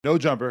No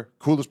Jumper,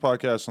 coolest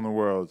podcast in the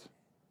world.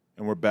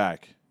 And we're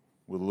back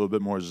with a little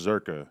bit more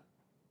Zherka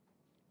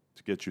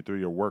to get you through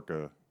your work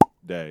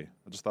day.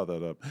 I just thought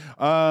that up.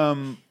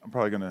 I'm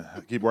probably going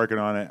to keep working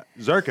on it.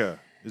 Zherka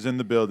is in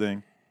the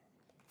building.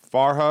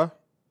 Farha.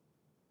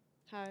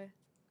 Hi.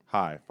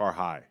 Hi.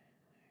 Farhi.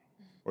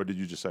 Or did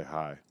you just say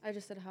hi? I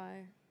just said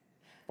hi.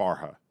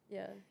 Farha.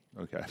 Yeah.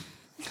 Okay.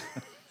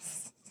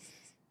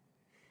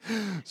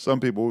 Some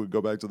people would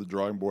go back to the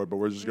drawing board, but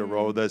we're just going to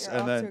roll with this. You're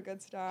and off then to a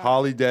good start.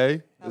 Holly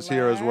Day is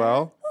here as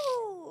well.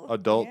 Ooh,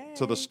 Adult yay.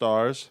 to the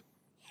stars.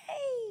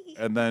 Hey.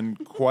 And then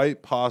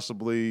quite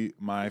possibly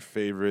my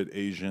favorite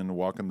Asian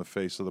walking the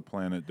face of the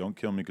planet. Don't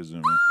kill me,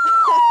 Kazumi.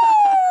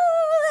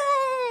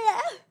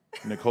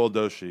 Nicole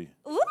Doshi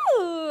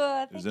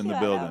Ooh, is in the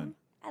building.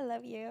 I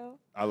love you.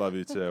 I love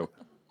you too.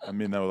 I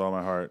mean that with all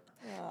my heart.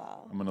 Aw.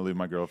 I'm gonna leave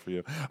my girl for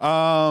you.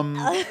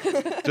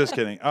 Just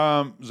kidding.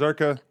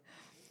 Zherka,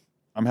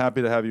 I'm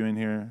happy to have you in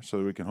here so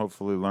that we can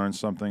hopefully learn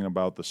something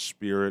about the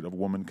spirit of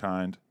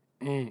womankind.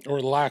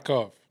 Or lack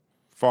of.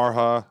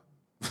 Farhi.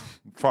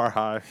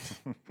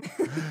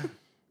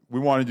 We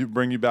wanted to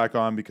bring you back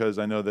on because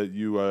I know that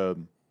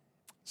you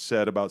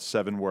said about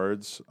 7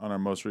 words on our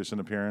most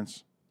recent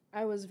appearance.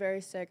 I was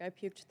very sick. I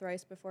puked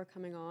thrice before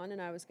coming on, and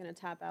I was going to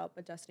tap out,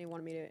 but Destiny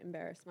wanted me to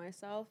embarrass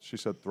myself. She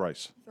said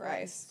thrice,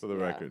 Thrice. for the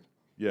Yeah. record.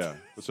 Yeah.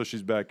 So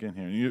she's back in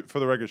here. For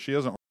the record, she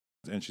hasn't,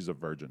 and she's a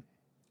virgin.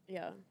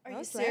 Yeah. Are you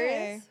Okay.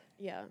 serious?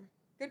 Yeah.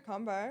 Good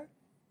combo.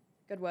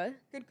 Good what?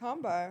 Good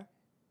combo.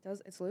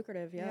 It's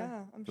lucrative,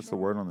 yeah. I'm That's sure. the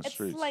word on the It's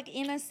streets. like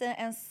innocent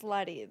and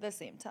slutty at the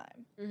same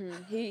time.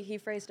 He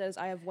phrased it as,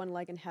 I have one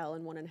leg in hell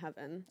and one in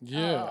heaven.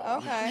 Yeah.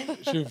 Okay.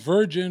 She's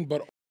virgin,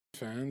 but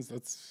fans.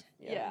 That's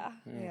Yeah.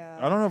 Yeah.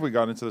 I don't know if we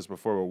got into this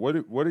before,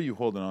 but what are you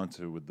holding on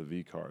to with the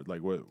V card?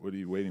 Like, what are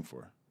you waiting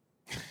for?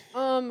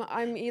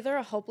 I'm either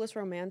a hopeless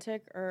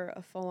romantic or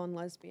a full-on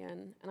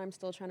lesbian, and I'm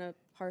still trying to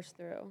parse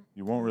through.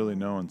 You won't really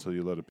know until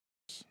you let it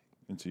piss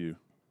into you.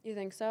 You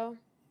think so?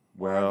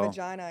 Or a Well,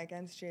 vagina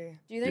against you.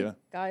 Do you think Yeah.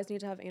 guys need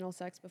to have anal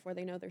sex before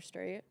they know they're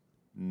straight?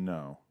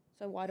 no.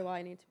 So why do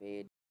I need to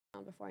be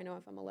down before I know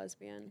if I'm a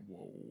lesbian?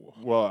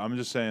 Well, I'm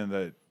just saying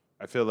that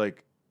I feel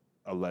like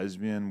a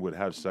lesbian would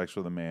have sex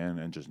with a man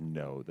and just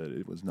know that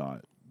it was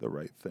not the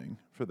right thing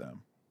for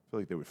them. I feel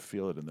like they would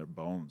feel it in their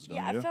bones, don't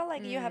Yeah, you? I feel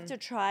like you have to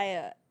try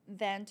it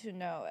then to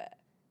know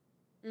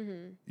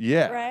it,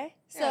 yeah. right?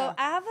 So Yeah.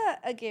 I have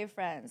a gay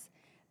friend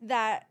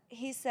that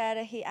he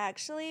said he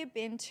actually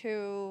been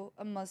to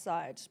a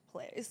massage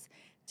place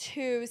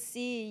to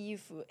see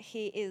if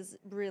he is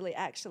really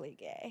actually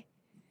gay.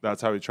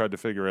 That's how he tried to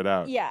figure it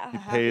out. Yeah. He A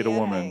paid a happy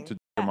woman ending. to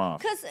jerk him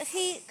off. Cause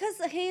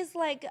he's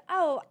like,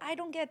 oh, I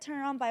don't get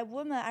turned on by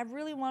women. I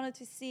really wanted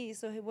to see,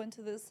 so he went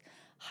to this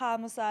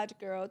hot massage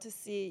girl to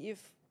see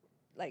if,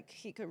 like,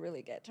 he could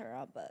really get turned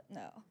on, but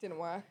no. Didn't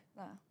work.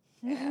 No.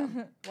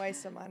 Yeah.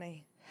 Waste of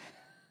money.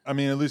 I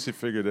mean, at least he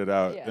figured it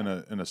out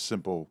Yeah. in a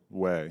simple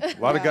way.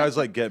 A lot of guys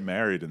like get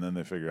married and then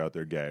they figure out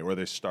they're gay, or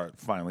they start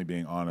finally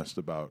being honest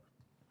about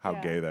how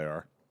Yeah. gay they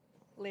are.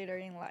 Later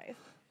in life.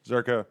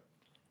 Zherka,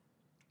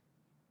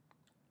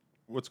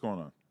 what's going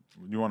on?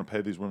 You want to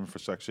pay these women for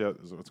sex yet?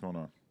 Is that what's going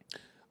on?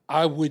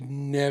 I would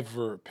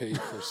never pay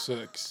for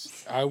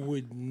sex. I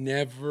would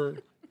never.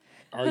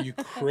 Are you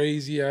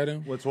crazy,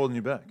 Adam? What's holding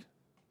you back?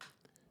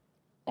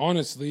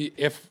 Honestly,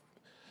 if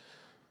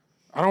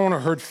I don't want to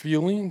hurt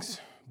feelings,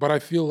 but I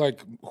feel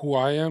like who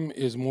I am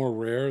is more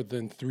rare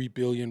than 3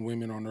 billion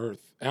women on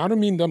Earth. And I don't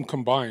mean them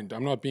combined.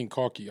 I'm not being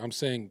cocky. I'm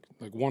saying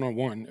like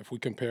one-on-one, if we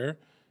compare,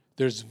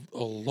 there's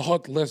a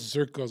lot less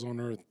Zherkas on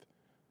Earth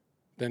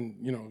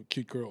than,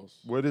 cute girls.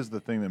 What is the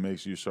thing that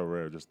makes you so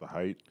rare? Just the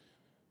height?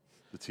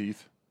 The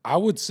teeth? I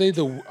would say,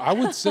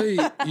 That's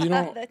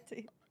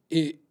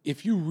it.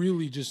 if you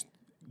really just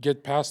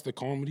get past the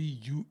comedy,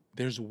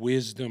 there's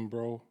wisdom,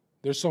 bro.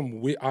 There's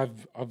some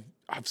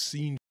I've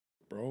seen,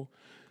 bro.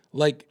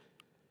 Like,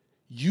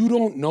 you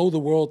don't know the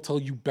world till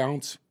you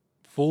bounce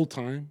full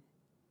time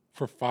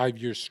for 5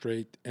 years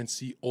straight and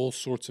see all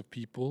sorts of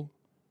people,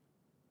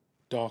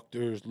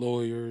 doctors,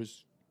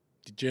 lawyers,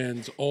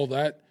 degens, all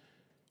that.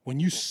 When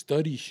you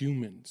study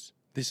humans,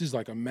 this is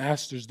like a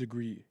master's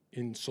degree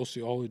in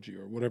sociology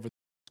or whatever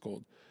it's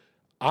called.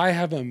 I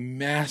have a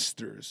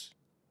master's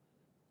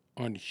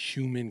on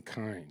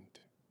humankind.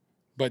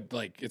 But,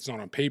 like, it's not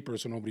on paper,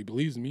 so nobody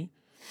believes me.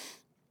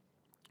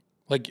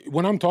 Like,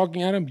 when I'm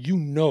talking at him,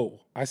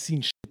 I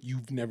seen shit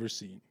you've never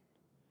seen.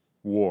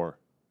 War.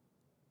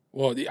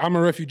 Well, I'm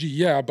a refugee,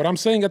 yeah, but I'm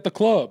saying at the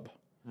club.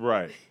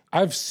 Right.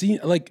 I've seen,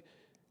 like,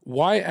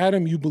 why,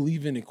 Adam, you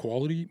believe in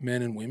equality,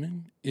 men and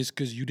women, is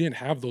because you didn't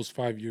have those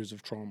 5 years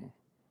of trauma.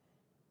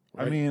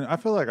 I mean, I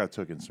feel like I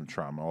took in some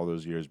trauma all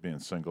those years being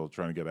single,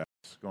 trying to get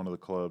ass, going to the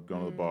club,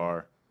 going to the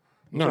bar.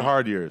 Those are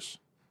hard years.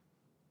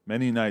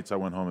 Many nights I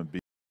went home and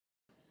beat.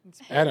 It's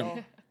Adam,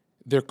 brutal.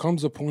 there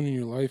comes a point in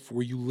your life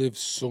where you live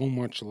so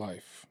much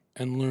life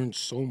and learn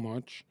so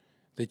much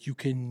that you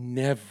can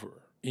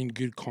never, in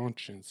good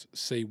conscience,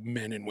 say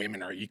men and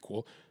women are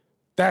equal.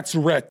 That's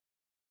ret.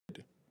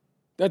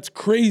 That's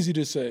crazy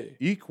to say.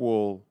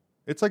 Equal,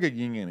 it's like a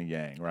yin and a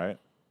yang, right?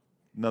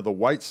 Now, the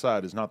white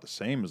side is not the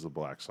same as the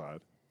black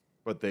side,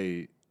 but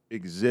they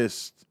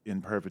exist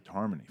in perfect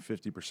harmony,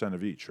 50%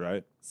 of each,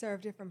 right?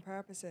 Serve different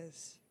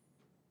purposes.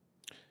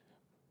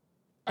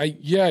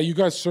 Yeah, you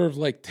guys serve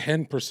like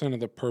 10% of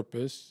the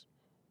purpose,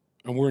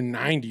 and we're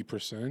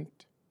 90%.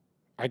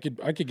 I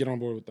could get on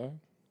board with that.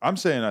 I'm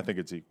saying I think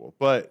it's equal.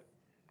 But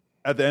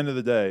at the end of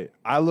the day,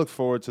 I look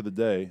forward to the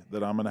day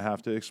that I'm going to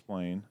have to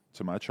explain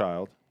to my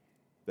child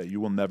that you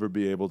will never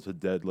be able to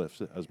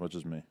deadlift as much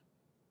as me.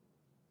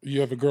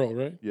 You have a girl,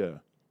 right? Yeah.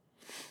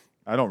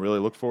 I don't really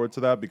look forward to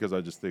that because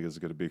I just think it's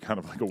going to be kind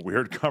of like a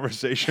weird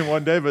conversation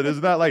one day. But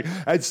isn't that like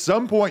at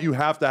some point you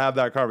have to have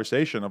that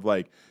conversation of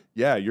like,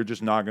 yeah, you're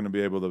just not going to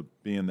be able to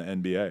be in the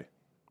NBA.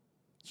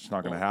 It's just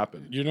not going to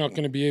happen. You're not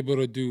going to be able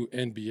to do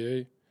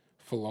NBA,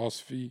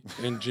 philosophy,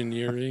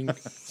 engineering,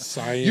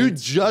 science. You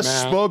just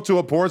math. spoke to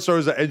a porn star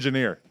as an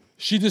engineer.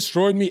 She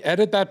destroyed me.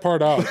 Edit that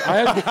part out.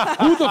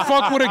 Who the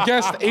fuck would have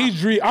guessed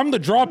Adri? I'm the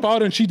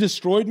dropout and she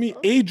destroyed me.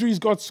 Adri's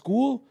got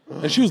school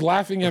and she was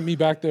laughing at me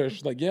back there.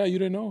 She's like, yeah, you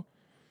didn't know.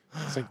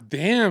 It's like,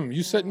 damn,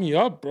 you set me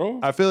up, bro.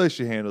 I feel like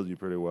she handled you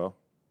pretty well.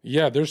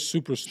 Yeah, they're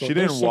super stoked. She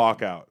didn't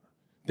walk out.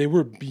 They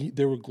were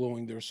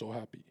glowing. They were so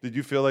happy. Did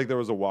you feel like there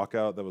was a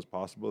walkout that was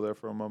possible there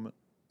for a moment?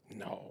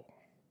 No.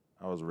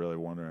 I was really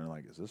wondering,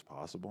 like, is this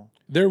possible?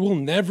 There will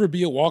never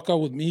be a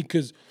walkout with me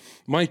because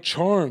my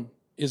charm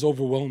is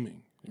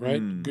overwhelming,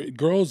 right?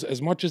 Girls,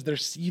 as much as they're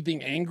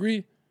seething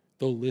angry,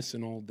 they'll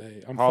listen all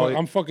day.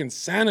 I'm fucking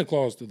Santa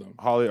Claus to them.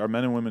 Holly, are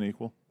men and women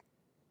equal?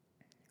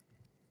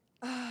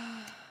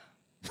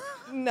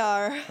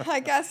 No, I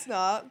guess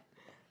not.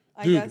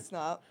 Dude. guess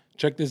not.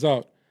 Check this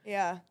out.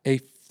 Yeah. A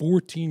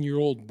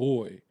 14-year-old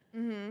boy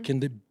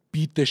can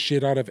beat the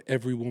shit out of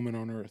every woman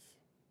on earth.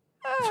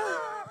 I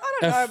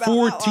don't know A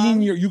about that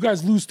one. you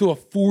guys lose to a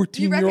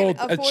 14-year-old.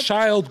 a A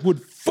child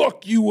would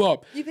fuck you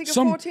up. You think a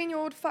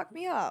 14-year-old fuck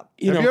me up?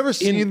 Have you ever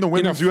seen the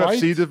women's UFC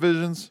fight?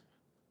 divisions?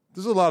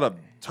 There's a lot of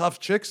tough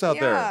chicks out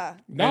there. Yeah.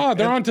 Nah,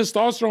 they're on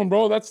testosterone,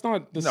 bro. That's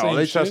not the same No,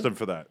 they shit. test them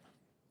for that.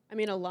 I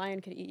mean, a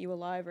lion could eat you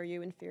alive. Are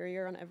you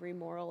inferior on every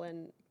moral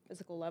and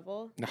physical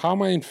level? Now, how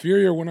am I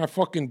inferior when I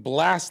fucking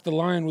blast the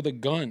lion with a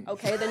gun?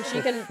 Okay, then she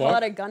can pull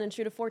out a gun and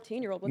shoot a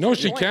 14-year-old. No,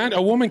 she can't.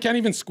 A woman can't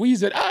even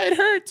squeeze it. Ah, it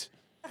hurts.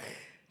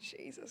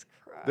 Jesus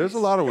Christ. There's a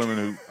lot of women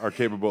who are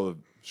capable of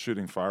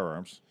shooting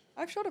firearms.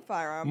 I've shot a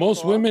firearm.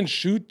 Most before. women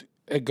shoot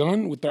a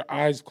gun with their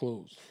eyes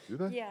closed. Do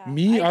they? Yeah.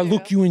 Me, I do.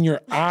 look you in your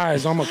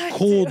eyes. I'm a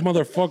cold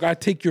motherfucker. I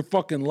take your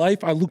fucking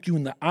life. I look you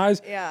in the eyes.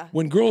 Yeah.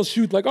 When girls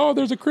shoot, like, oh,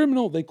 there's a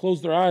criminal, they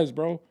close their eyes,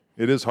 bro.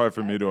 It is hard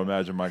for me to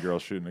imagine my girl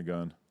shooting a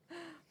gun.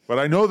 But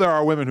I know there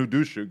are women who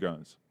do shoot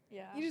guns.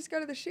 Yeah. You just go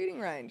to the shooting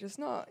range. It's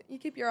not. You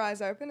keep your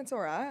eyes open. It's all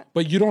right.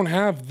 But you don't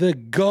have the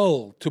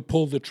gull to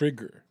pull the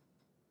trigger.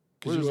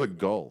 What is the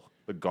gull?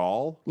 The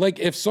gall? Like,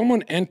 if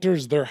someone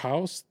enters their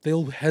house,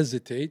 they'll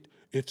hesitate.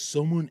 If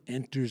someone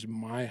enters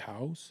my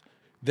house,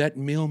 that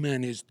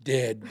mailman is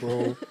dead,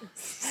 bro.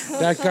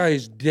 That guy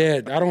is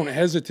dead. I don't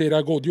hesitate.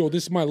 I go, yo,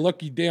 this is my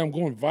lucky day. I'm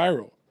going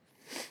viral.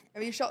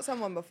 Have you shot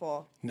someone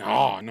before?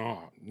 Nah,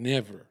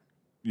 never.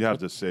 You have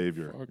to save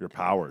your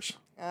powers.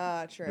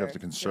 Ah, true. You have to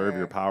conserve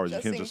your powers.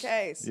 Just you can't in just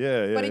case.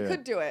 Yeah. But he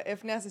could do it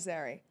if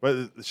necessary.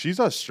 But she's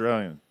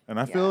Australian, and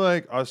I feel Yeah.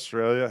 like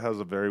Australia has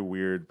a very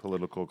weird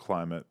political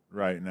climate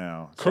right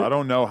now. So I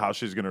don't know how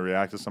she's going to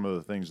react to some of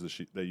the things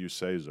that you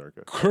say,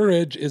 Zherka.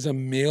 Courage is a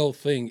male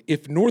thing.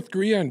 If North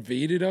Korea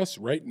invaded us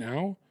right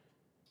now,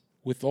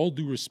 with all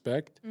due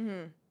respect,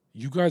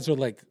 you guys are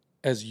like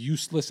as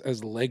useless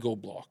as Lego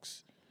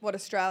blocks. What,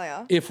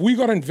 Australia? If we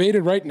got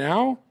invaded right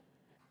now,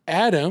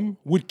 Adam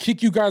would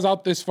kick you guys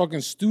out this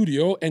fucking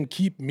studio and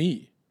keep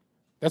me.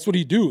 That's what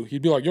he'd do.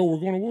 He'd be like, yo, we're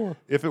going to war.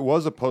 If it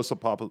was a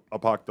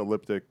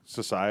post-apocalyptic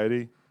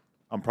society,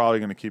 I'm probably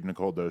going to keep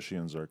Nicole Doshi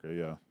and Zherka,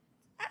 yeah.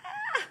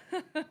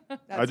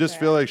 I just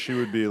feel like she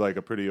would be like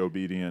a pretty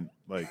obedient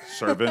like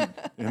servant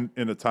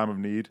in a time of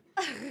need.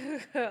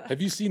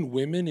 Have you seen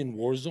women in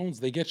war zones?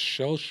 They get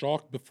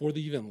shell-shocked before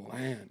they even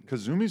land.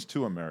 Kazumi's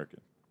too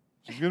American.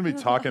 She's going to be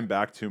talking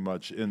back too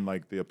much in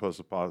like the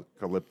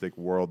post-apocalyptic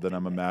world that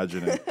I'm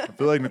imagining. I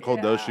feel like Nicole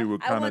Doshi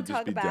would I kind of won't just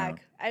talk be back. down.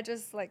 I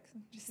just like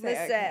say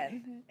listen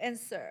okay. and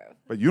serve.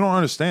 But you don't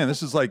understand.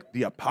 This is like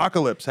the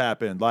apocalypse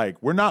happened. Like,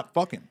 we're not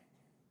fucking.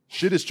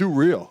 Shit is too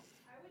real.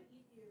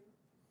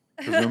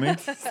 Kazumi?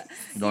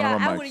 You don't Yeah,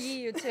 have a I mic. would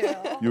eat you too.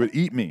 You would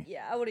eat me.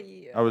 Yeah, I would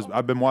eat you.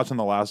 I've been watching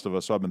The Last of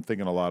Us, so I've been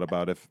thinking a lot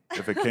about if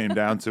it came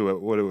down to it,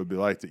 what it would be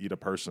like to eat a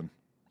person.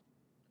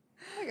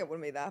 I think it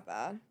wouldn't be that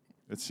bad.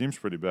 It seems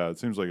pretty bad. It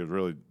seems like it's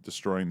really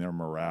destroying their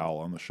morale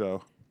on the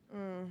show.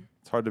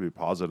 It's hard to be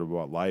positive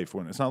about life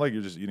when it's not like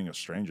you're just eating a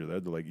stranger. They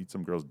had to like eat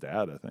some girl's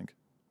dad, I think.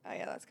 Oh,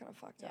 yeah, that's kind of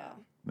fucked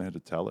up. They had to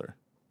tell her,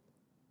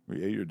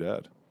 "We ate your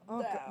dad.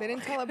 Oh, they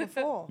didn't tell her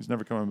before. He's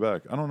never coming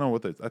back." I don't know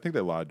what I think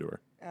they lied to her,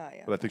 Oh,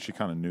 yeah. but I think she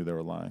kind of knew they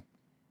were lying.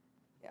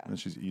 Yeah. And then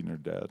she's eating her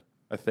dad.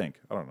 I think.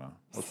 I don't know.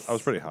 I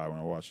was pretty high when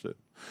I watched it.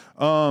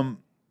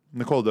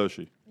 Nicole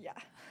Doshi, Yeah.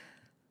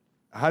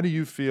 how do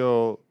you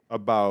feel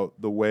about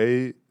the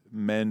way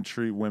men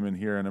treat women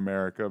here in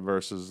America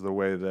versus the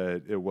way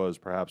that it was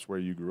perhaps where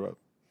you grew up?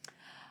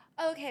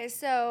 Okay,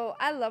 so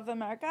I love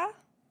America.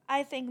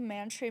 I think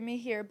men treat me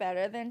here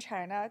better than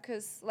China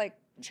because, like,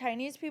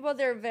 Chinese people,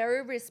 they're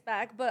very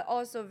respect, but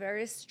also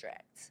very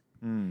strict.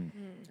 And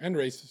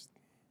racist.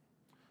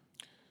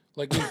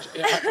 Like,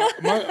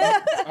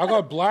 I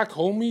got black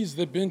homies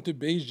that been to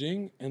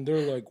Beijing, and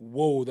they're like,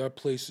 whoa, that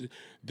place,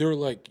 they're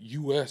like,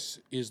 U.S.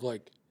 is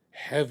like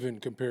heaven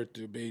compared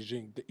to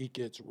Beijing. It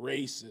gets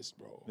racist,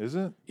 bro. Is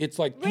it? It's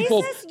like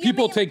Racist? You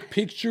people mean- take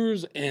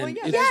pictures and Well,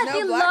 yeah, it's, there's Yeah, no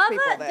they black love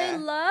people it. there. They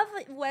love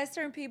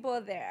Western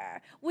people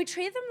there. We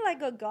treat them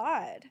like a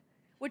god.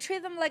 We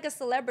treat them like a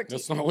celebrity.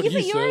 That's not what if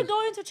he you're said.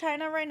 going to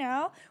China right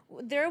now,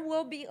 there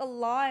will be a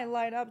line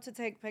lined up to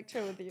take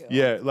picture with you.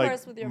 Yeah, Of like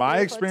course, with your my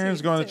beautiful experience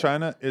teeth, going to too.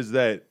 China is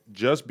that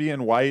just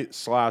being white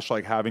 /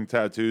 like having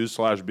tattoos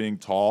 / being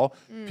tall,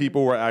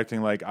 people were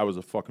acting like I was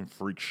a fucking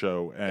freak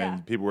show, and Yeah.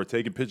 people were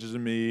taking pictures of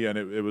me, and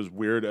it was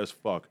weird as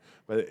fuck.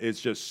 But it's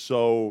just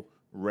so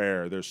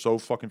rare. There's so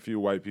fucking few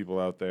white people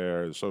out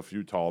there. There's so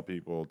few tall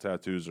people.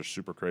 Tattoos are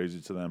super crazy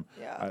to them.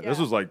 Yeah. This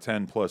was like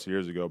 10 plus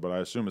years ago, but I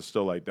assume it's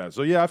still like that.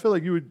 So yeah, I feel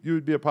like you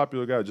would be a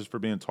popular guy just for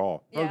being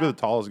tall. Probably be Yeah. the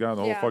tallest guy in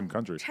the whole Yeah. fucking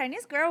country.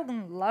 Chinese girl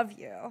gonna love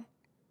you.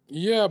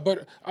 yeah,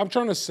 but I'm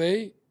trying to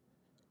say,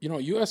 you know,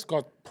 U.S.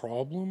 got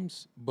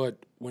problems,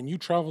 but when you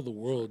travel the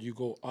world, you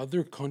go,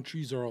 other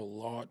countries are a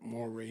lot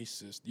more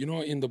racist. You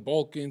know, in the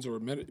Balkans or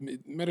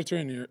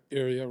Mediterranean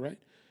area, right?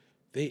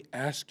 They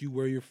ask you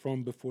where you're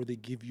from before they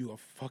give you a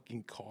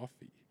fucking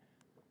coffee.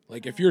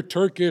 Like, if you're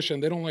Turkish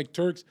and they don't like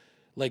Turks,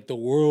 like, the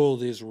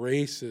world is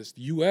racist.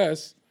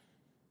 U.S.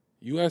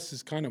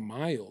 is kind of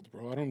mild,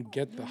 bro. I don't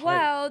get the hype.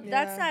 Well,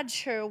 that's Yeah. not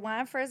true. When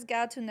I first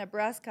got to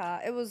Nebraska,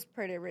 it was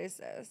pretty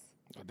racist.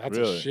 That's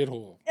Really? a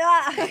shithole.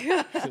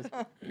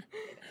 Yeah.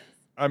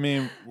 I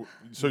mean,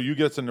 so you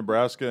get to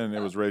Nebraska and it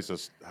was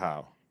racist.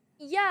 How?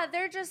 Yeah,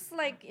 they're just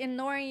like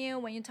ignoring you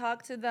when you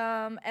talk to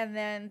them, and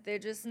then they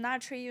just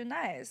not treat you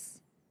nice.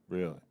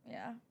 Really?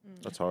 Yeah,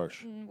 That's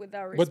harsh.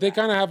 without respect. But they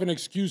kind of have an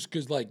excuse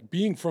because, like,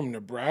 being from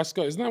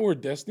Nebraska, isn't that where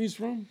Destiny's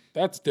from?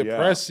 That's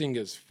depressing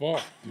as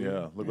fuck, dude.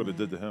 Yeah, look what it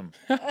did to him.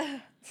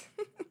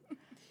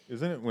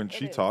 Isn't it when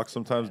she talks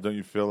sometimes, don't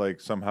you feel like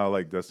somehow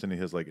like Destiny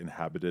has like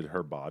inhabited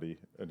her body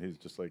and he's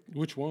just like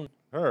Which one?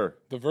 her?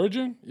 The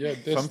Virgin? Yeah,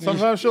 Destiny.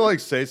 Sometimes she'll like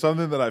say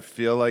something that I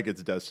feel like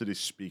it's Destiny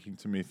speaking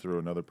to me through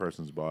another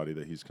person's body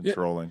that he's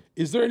controlling.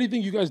 Is there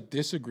anything you guys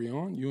disagree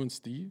on, you and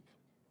Steve?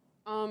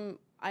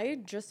 I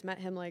just met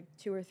him like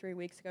 2 or 3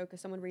 weeks ago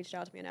because someone reached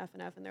out to me in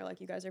FNF and they're like,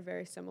 you guys are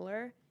very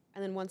similar.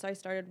 And then once I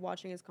started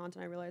watching his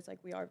content, I realized like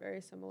we are very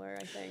similar,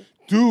 I think.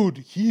 Dude,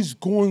 he's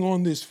going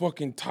on this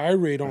fucking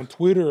tirade on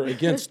Twitter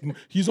against,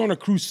 he's on a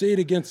crusade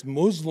against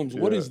Muslims.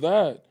 What is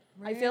that?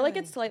 I feel like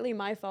it's slightly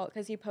my fault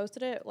because he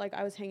posted it like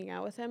I was hanging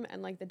out with him,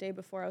 and like the day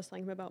before I was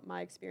telling him about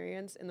my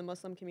experience in the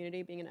Muslim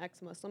community being an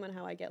ex-Muslim and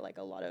how I get like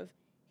a lot of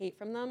hate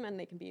from them and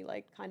they can be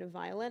like kind of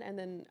violent. And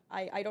then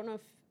I don't know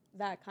if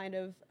that kind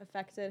of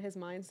affected his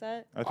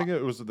mindset. I think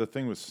it was the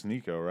thing with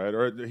Sneeko, right?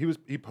 Or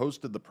he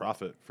posted the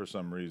Prophet for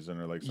some reason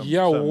or like some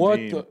Yeah, some what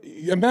meme.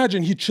 the?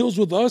 Imagine he chills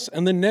with us,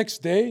 and the next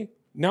day,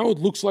 now it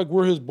looks like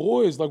we're his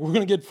boys. Like, we're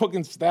going to get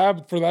fucking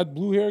stabbed for that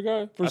blue hair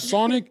guy? For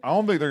Sonic? I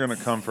don't think they're gonna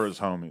come for his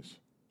homies.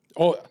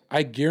 Oh,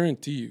 I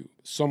guarantee you,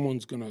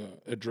 someone's going to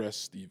address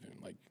Steven.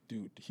 Like,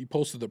 dude, he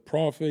posted the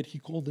Prophet. He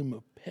called him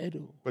a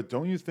pedo. But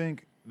don't you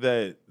think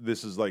that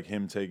this is like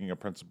him taking a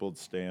principled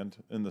stand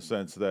in the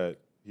sense that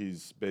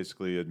he's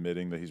basically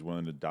admitting that he's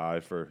willing to die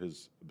for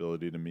his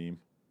ability to meme?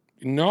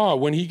 No,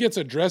 when he gets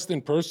addressed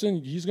in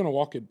person, he's going to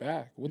walk it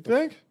back. What the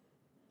Think?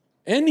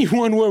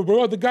 Anyone where,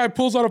 bro, the guy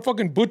pulls out a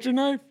fucking butcher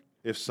knife?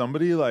 If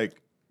somebody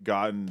like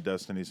got in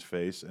Destiny's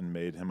face and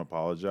made him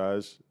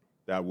apologize,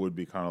 that would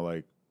be kind of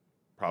like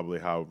probably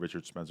how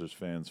Richard Spencer's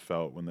fans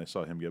felt when they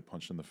saw him get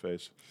punched in the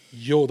face.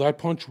 Yo, that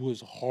punch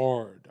was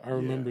hard. I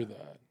remember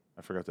that.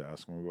 I forgot to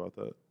ask him about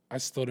that. I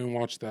still didn't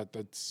watch that.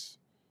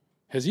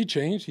 Has he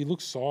changed? He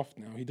looks soft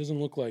now. He doesn't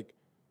look like,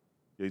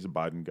 Yeah, he's a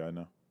Biden guy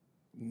now.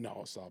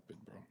 no, stop it,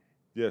 bro.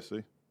 Yeah,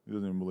 see? He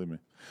doesn't even believe me.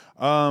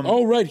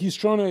 Oh, right. He's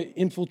trying to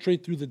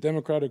infiltrate through the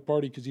Democratic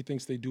Party because he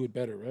thinks they do it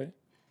better, right?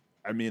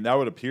 I mean, that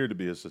would appear to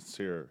be his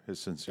sincere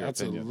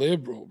That's opinion. a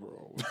liberal,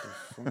 bro.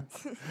 What the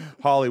fuck?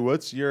 Holly,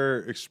 what's your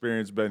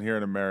experience been here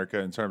in America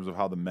in terms of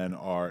how the men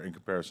are in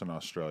comparison to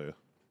Australia?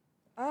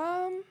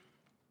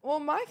 Well,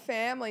 my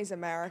family's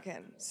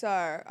American, so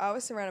I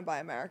was surrounded by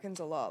Americans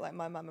a lot, like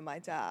my mum and my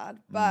dad.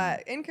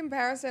 But in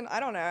comparison,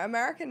 I don't know.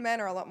 American men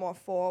are a lot more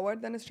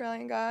forward than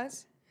Australian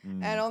guys.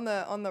 And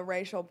on the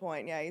racial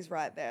point, yeah, he's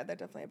right there. They're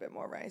definitely a bit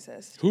more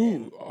racist.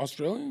 Who?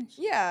 Australians?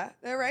 Yeah,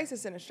 they're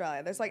racist in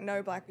Australia. There's like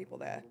no black people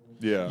there.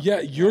 Yeah.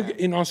 Yeah, you're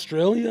in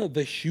Australia.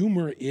 The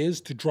humor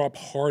is to drop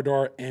hard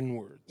R N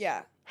words.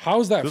 Yeah.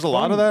 How's that? There's a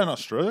lot of funny? that in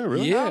Australia,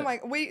 really? Yeah. Oh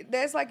my,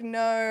 there's like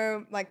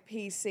no like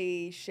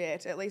PC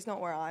shit, at least not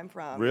where I'm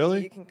from.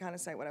 Really? You can kind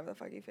of say whatever the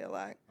fuck you feel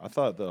like. I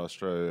thought that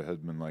Australia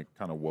had been like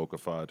kind of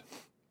wokeified.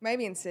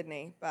 Maybe in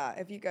Sydney, but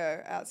if you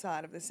go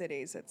outside of the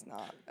cities, it's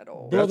not at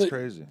all. Bro, That's they-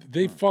 crazy.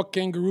 They fuck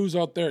kangaroos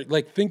out there.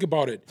 Like, think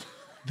about it.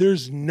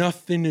 There's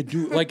nothing to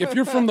do. Like, if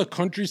you're from the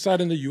countryside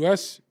in the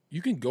U.S.,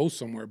 you can go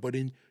somewhere. But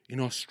in in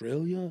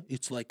Australia,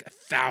 it's like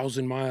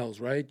 1,000 miles,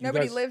 right? You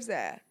Nobody guys- lives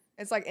there.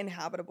 It's like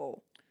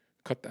inhabitable.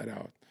 Cut that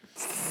out.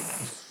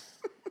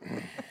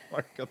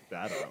 I got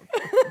that out.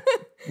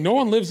 No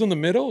one lives in the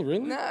middle,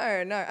 really? No.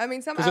 I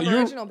mean, some 'Cause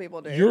Aboriginal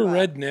people do. Your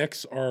but-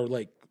 rednecks are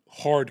like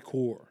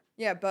hardcore.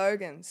 Yeah,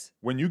 bogans.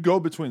 When you go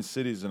between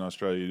cities in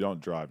Australia, you don't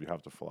drive. You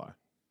have to fly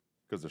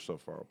because they're so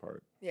far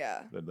apart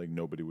Yeah. that like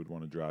nobody would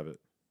want to drive it.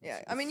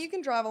 Yeah. I mean, you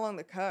can drive along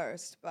the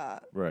coast,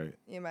 but Right.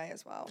 you may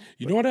as well.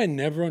 You know what I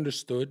never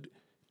understood?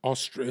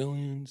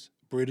 Australians,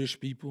 British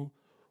people.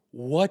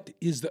 What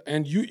is the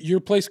and your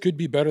place could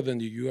be better than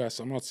the US.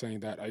 I'm not saying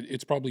that.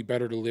 It's probably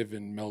better to live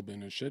in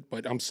Melbourne and shit,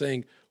 but I'm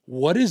saying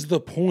what is the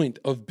point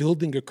of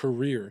building a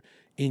career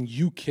in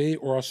UK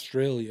or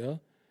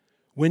Australia?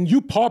 When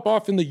you pop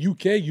off in the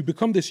UK, you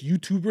become this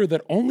YouTuber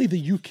that only the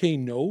UK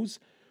knows,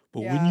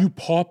 but when Yeah. you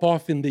pop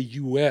off in the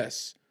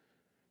US,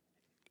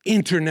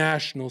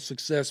 international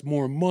success,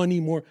 more money,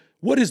 more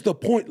what is the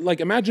point? Like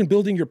imagine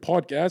building your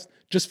podcast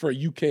just for a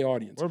UK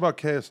audience. What about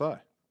KSI?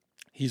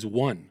 He's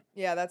one.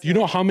 Yeah, that's. Do you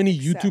know an how many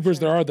YouTubers exception.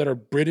 there are that are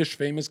British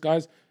famous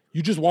guys?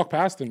 You just walk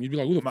past them, you'd be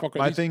like, "Who the fuck are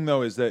My these?" thing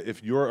though is that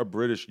if you're a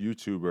British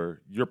YouTuber,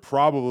 you're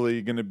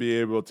probably going to be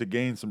able to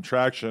gain some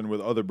traction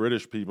with other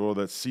British people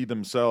that see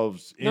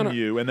themselves in No.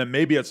 you, and then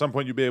maybe at some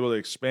point you'll be able to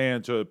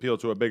expand to appeal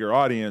to a bigger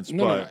audience.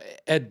 No, but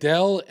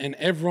Adele and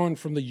everyone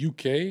from the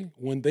UK,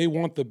 when they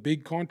want the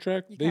big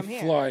contract, they come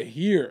here. fly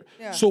here.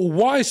 Yeah. So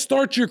why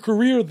start your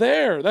career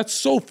there? That's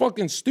so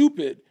fucking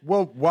stupid.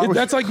 well, why would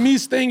That's like me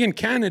staying in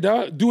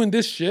Canada doing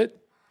this shit.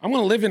 I'm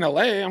gonna live in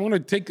LA. I'm gonna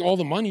take all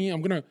the money.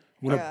 I'm gonna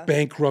Yeah.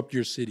 bankrupt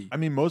your city. I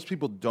mean, most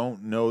people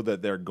don't know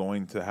that they're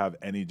going to have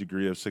any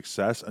degree of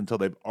success until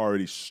they've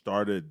already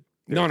started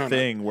their No.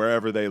 thing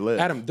wherever they live.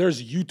 Adam,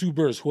 there's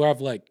YouTubers who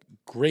have like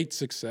great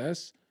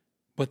success,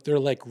 but they're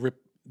like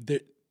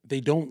they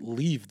don't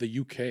leave the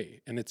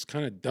UK, and it's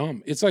kind of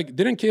dumb. It's like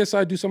didn't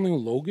KSI do something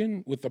with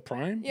Logan with the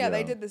Prime? Yeah,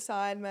 they Yeah. did the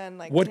Sidemen.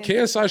 Like What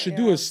Tinder KSI should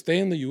do yeah. is stay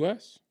in the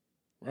US,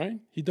 right?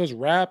 He does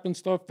rap and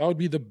stuff. That would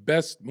be the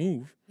best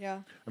move.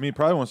 Yeah. I mean, he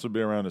probably wants to be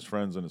around his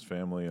friends and his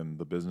family and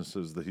the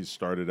businesses that he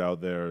started out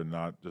there and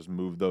not just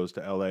move those to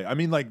LA. I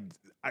mean, like,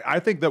 I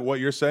think that what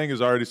you're saying is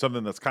already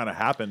something that's kind of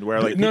happened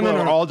where, like, No,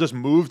 people no. all just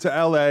move to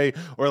LA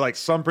or, like,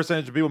 some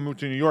percentage of people move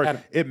to New York.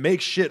 Adam. It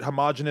makes shit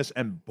homogenous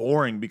and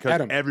boring because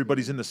Adam.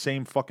 everybody's in the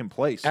same fucking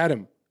place.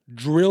 Adam,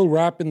 drill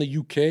rap in the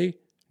UK,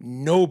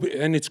 nobody,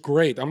 and it's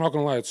great. I'm not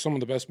gonna lie, it's some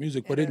of the best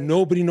music, but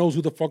nobody knows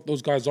who the fuck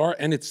those guys are,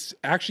 and it's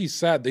actually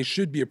sad. They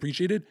should be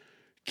appreciated.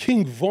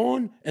 King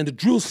Von and the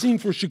drill scene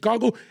for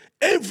Chicago,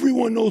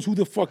 everyone knows who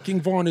the fuck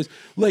King Von is.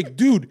 Like,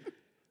 dude,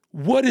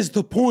 what is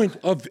the point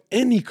of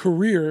any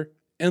career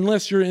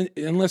unless you're in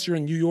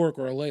New York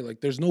or LA? Like,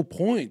 there's no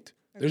point.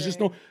 There's just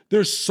no.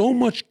 There's so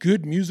much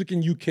good music in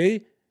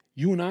UK.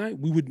 You and I,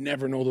 we would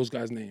never know those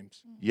guys'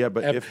 names. Yeah,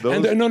 but Ev- if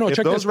those, and if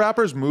check those this.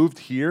 rappers moved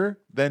here,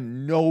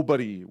 then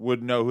nobody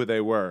would know who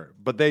they were.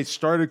 But they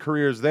started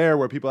careers there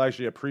where people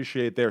actually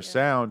appreciate their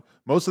sound.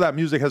 Most of that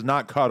music has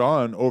not caught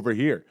on over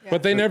here.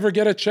 But they never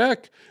get a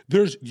check.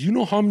 You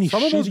know how many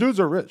Some of those shitty- dudes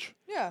are rich.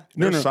 Yeah.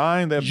 They're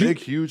signed. They have You- big,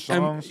 huge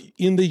songs.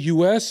 In the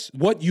US,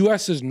 what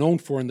US is known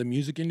for in the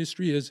music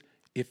industry is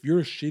if you're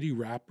a shitty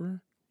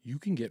rapper, you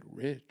can get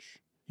rich.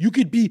 You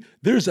could be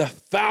there's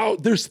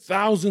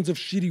thousands of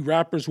shitty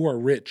rappers who are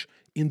rich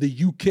in the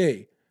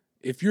UK.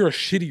 If you're a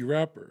shitty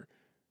rapper,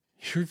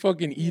 you're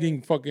fucking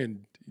eating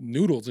fucking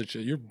noodles and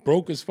shit. You're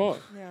broke as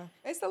fuck. Yeah.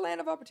 It's the land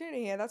of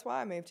opportunity here. That's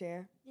why I moved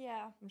here.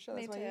 Yeah, I'm sure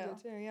that's me why you too.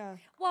 did too. Yeah.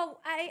 Well,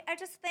 I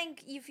just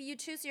think if you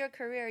choose your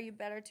career, you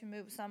better to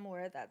move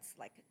somewhere that's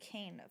like a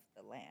king of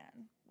the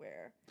land,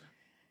 where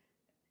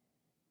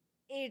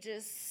it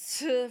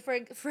just,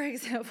 for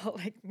example,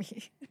 like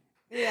me.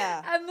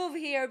 Yeah. I moved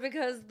here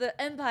because the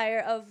empire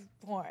of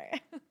porn.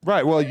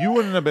 Right. Well, you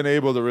wouldn't have been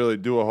able to really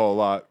do a whole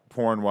lot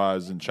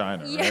porn-wise in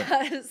China, right?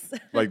 Yes.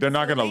 Like, they're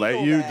not going to let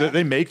illegal you. there.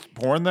 They make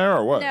porn there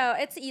or what? No,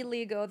 it's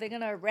illegal. They're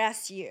gonna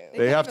arrest you. They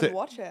can't have even to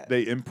watch it.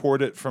 They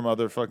import it from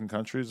other fucking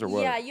countries or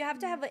what? Yeah, you have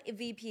to have a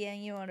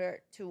VPN in order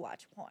to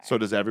watch porn. So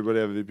does everybody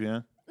have a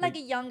VPN? like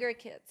younger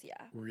kids, yeah.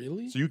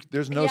 Really? So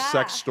there's no Yeah.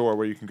 sex store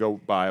where you can go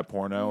buy a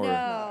porno or.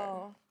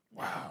 No.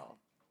 Wow.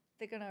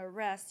 They're gonna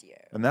arrest you.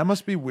 And that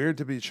must be weird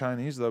to be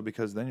Chinese though,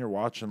 because then you're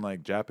watching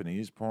like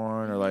Japanese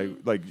porn or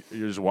like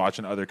you're just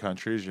watching other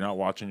countries. You're not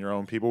watching your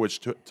own people, which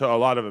to a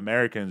lot of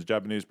Americans,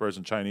 Japanese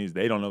person, Chinese,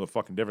 they don't know the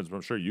fucking difference. But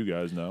I'm sure you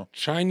guys know.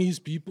 Chinese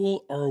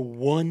people are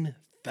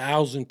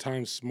 1,000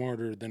 times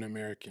smarter than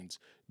Americans.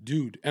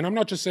 Dude, and I'm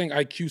not just saying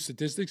IQ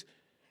statistics.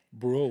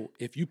 Bro,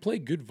 if you play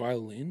good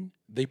violin,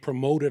 they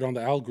promote it on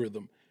the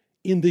algorithm.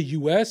 In the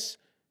US,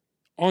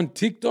 on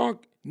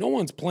TikTok, no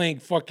one's playing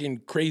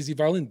fucking crazy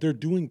violin. They're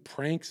doing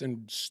pranks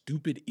and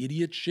stupid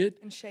idiot shit.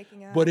 And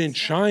shaking ass. But in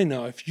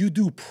China, if you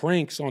do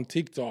pranks on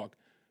TikTok,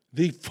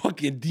 they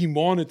fucking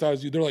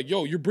demonetize you. They're like,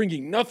 yo, you're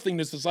bringing nothing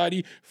to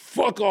society.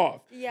 Fuck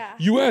off. Yeah.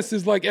 US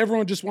is like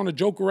everyone just want to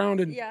joke around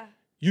and Yeah.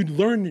 You'd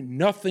learn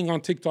nothing on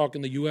TikTok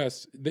in the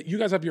US. You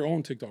guys have your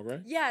own TikTok,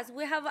 right? Yes,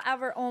 we have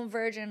our own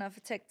version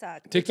of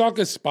TikTok. TikTok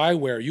is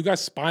spyware. You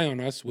guys spy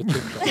on us with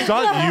TikTok. It's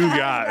not you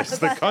guys,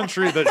 the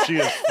country that she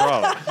is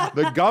from,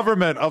 the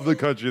government of the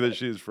country that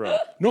she is from.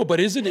 No, but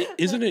isn't it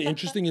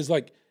interesting? Is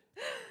like,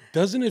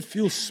 doesn't it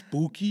feel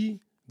spooky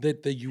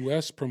that the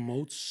US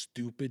promotes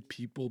stupid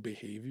people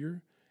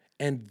behavior?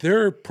 And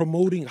they're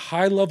promoting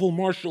high-level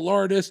martial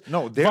artists.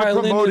 No, they're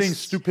violinists. promoting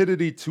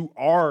stupidity to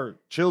our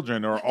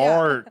children or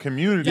our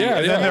community. Yeah,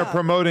 and then yeah. they're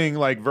promoting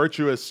like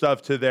virtuous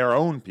stuff to their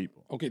own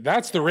people. Okay,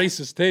 that's the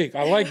racist take.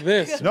 I like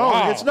this. No,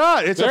 Wow. it's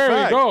not. It's there a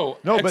fact. we go.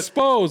 No,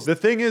 Exposed. But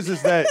the thing is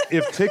that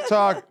if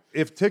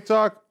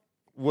TikTok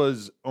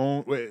was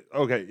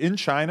in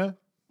China,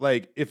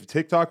 like if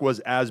TikTok was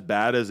as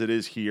bad as it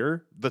is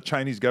here, the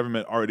Chinese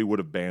government already would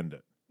have banned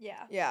it. Yeah.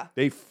 Yeah.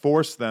 They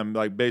force them,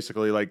 like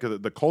basically, like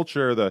the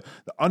culture, the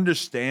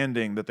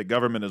understanding that the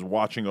government is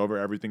watching over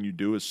everything you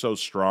do is so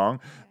strong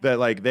that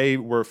like they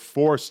were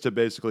forced to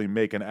basically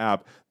make an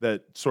app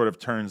that sort of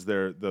turns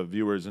the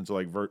viewers into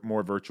like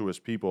more virtuous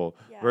people.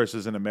 Yeah.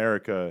 Versus in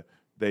America,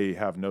 they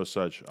have no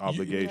such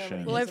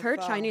obligation. Well, He's I've a heard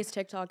fuck. Chinese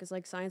TikTok is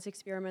like science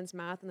experiments,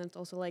 math, and then it's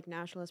also like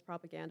nationalist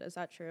propaganda. Is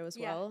that true as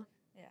Yeah. well?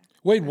 Yeah.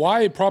 Wait,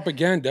 why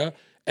propaganda?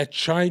 A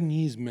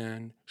Chinese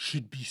man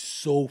should be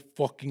so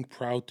fucking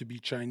proud to be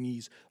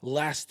Chinese,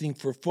 lasting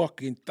for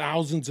fucking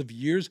thousands of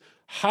years.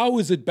 How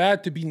is it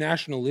bad to be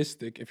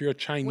nationalistic if you're a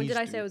Chinese? When did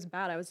I dude? say it was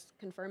bad? I was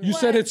confirming. You that.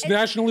 said it's it's-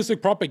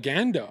 nationalistic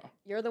propaganda.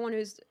 You're the one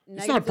who's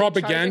It's not negatively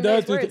propaganda.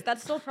 charging those words.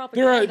 That's still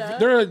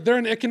propaganda. They're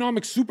an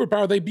economic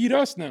superpower. They beat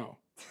us now.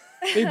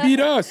 They beat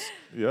us.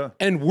 Yeah.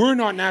 And we're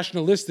not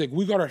nationalistic.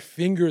 We got our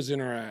fingers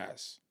in our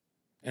ass.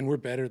 And we're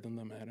better than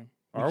them, Adam.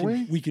 Are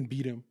we? We can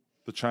beat them.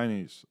 The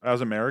Chinese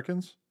as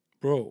Americans.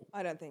 Bro,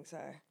 I don't think so.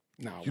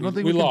 no. You don't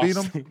think we can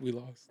lost. beat 'em? We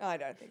lost. I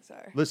don't think so.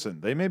 Listen,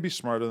 they may be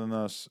smarter than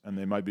us and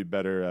they might be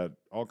better at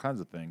all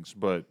kinds of things,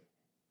 but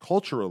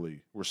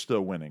culturally, we're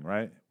still winning,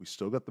 right? We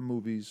still got the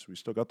movies, we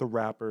still got the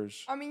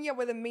rappers. I mean, yeah,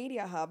 we're the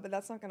media hub, but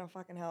that's not going to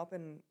fucking help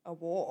in a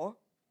war.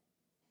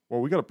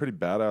 Well, we got a pretty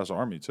badass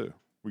army too.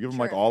 We give them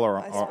like True, all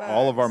I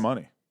all of our suppose.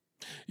 money.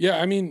 Yeah,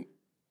 I mean,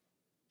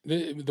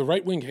 the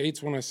right wing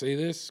hates when I say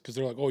this because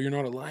they're like, oh, you're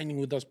not aligning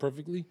with us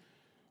perfectly.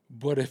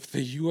 But if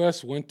the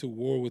U.S. went to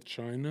war with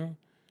China,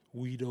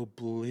 we'd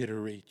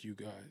obliterate you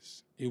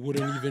guys. It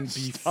wouldn't even be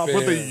Stop fair.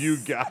 with the you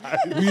guys.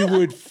 We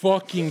would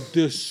fucking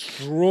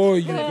destroy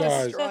you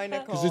guys. Destroy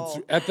Because Nicole.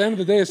 it's at the end of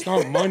the day, it's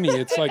not money.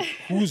 It's like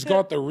who's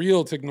got the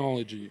real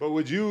technology. But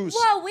would you?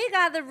 Well, we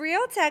got the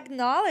real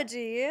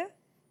technology.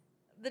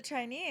 The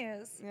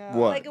Chinese. Yeah.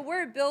 What? Like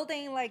we're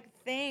building like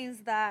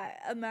things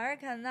that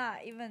America not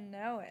even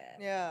know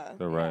it. Yeah.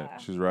 They're right. Yeah.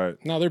 She's right.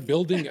 Now they're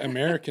building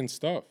American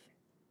stuff,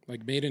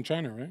 like made in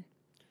China, right?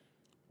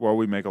 Well,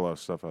 we make a lot of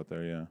stuff out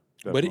there, yeah.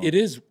 But Definitely. it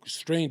is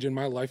strange in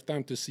my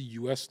lifetime to see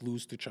U.S.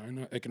 lose to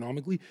China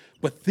economically.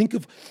 But think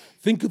of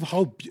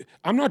how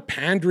I'm not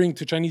pandering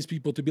to Chinese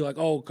people to be like,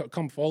 oh,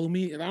 come follow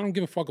me, and I don't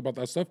give a fuck about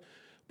that stuff.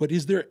 But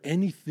is there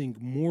anything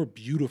more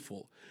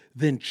beautiful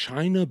than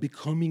China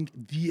becoming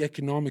the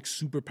economic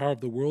superpower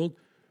of the world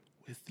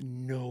with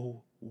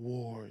no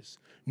wars,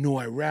 no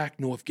Iraq,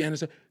 no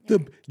Afghanistan?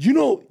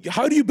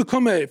 How do you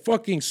become a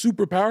fucking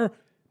superpower?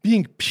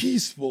 Being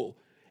peaceful.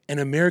 And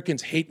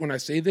Americans hate when I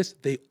say this.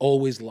 They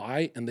always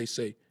lie and they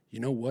say, you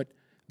know what?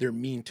 They're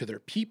mean to their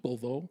people,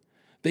 though.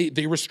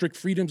 They restrict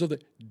freedoms of the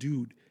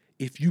dude.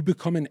 If you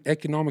become an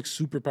economic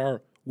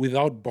superpower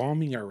without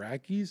bombing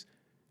Iraqis,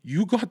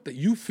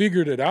 you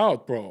figured it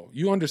out, bro.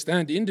 You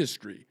understand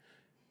industry.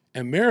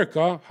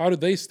 America, how do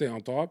they stay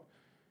on top?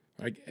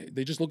 Like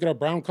they just look at a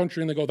brown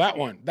country and they go, that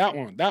one.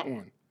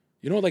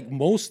 You know, like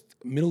most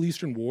Middle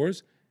Eastern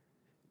wars,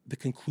 the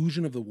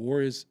conclusion of the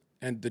war is,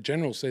 and the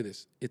generals say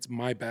this, it's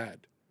my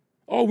bad.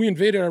 Oh, we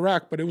invaded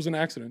Iraq, but it was an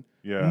accident.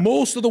 Yeah.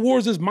 Most of the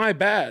wars is my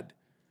bad.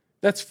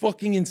 That's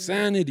fucking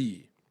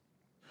insanity.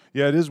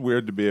 Yeah, it is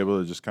weird to be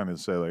able to just kind of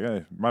say like,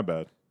 hey, my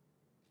bad.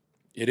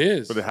 It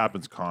is. But it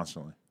happens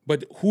constantly.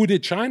 But who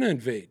did China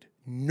invade?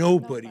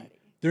 Nobody.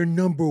 They're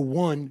number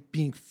one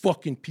being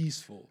fucking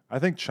peaceful. I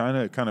think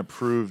China kind of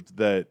proved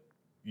that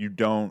you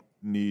don't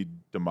need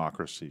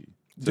democracy.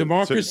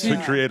 Democracy-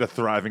 to create a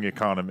thriving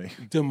economy.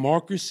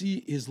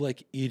 Democracy is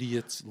like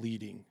idiots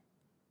leading.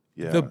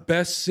 Yeah. The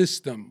best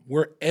system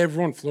where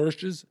everyone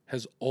flourishes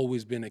has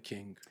always been a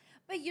king.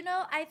 But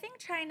I think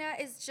China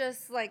is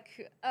just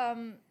like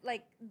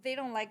they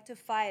don't like to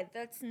fight.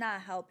 That's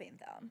not helping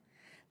them.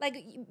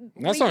 Like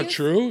That's not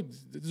true.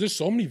 There's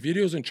so many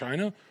videos in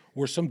China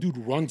where some dude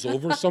runs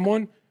over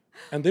someone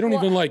and they don't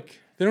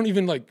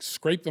even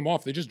scrape them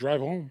off. They just drive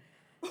home.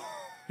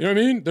 You know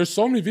what I mean? There's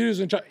so many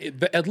videos in China.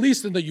 At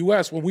least in the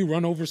U.S., when we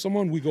run over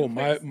someone, we go,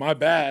 my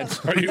bad.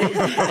 Are you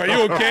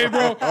okay,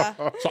 bro?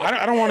 So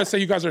I don't want to say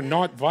you guys are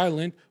not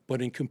violent,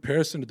 but in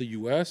comparison to the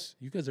U.S.,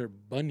 you guys are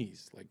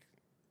bunnies.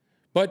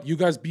 But you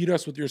guys beat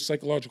us with your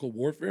psychological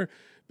warfare.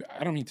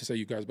 I don't mean to say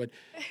you guys, but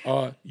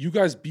you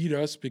guys beat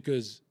us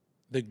because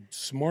the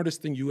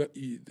smartest thing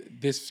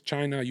this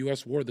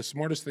China-U.S. war, the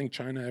smartest thing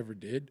China ever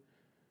did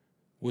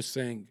was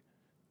saying,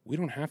 we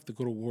don't have to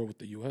go to war with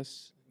the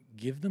U.S.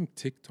 Give them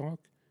TikTok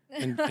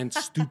and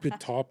stupid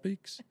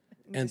topics,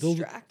 and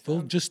Distract they'll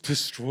them. just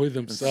destroy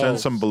Send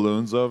themselves. some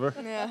balloons over.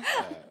 Yeah.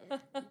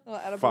 Little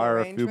edible Fire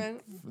a few.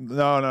 arrangement.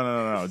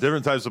 No.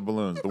 Different types of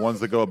balloons. The ones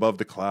that go above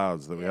the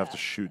clouds that we have to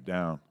shoot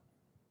down.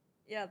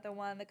 Yeah, the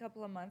one a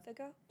couple of months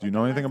ago. Do you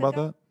know anything about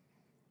that?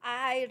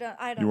 I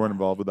don't. You weren't know.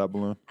 involved with that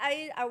balloon?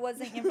 I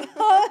wasn't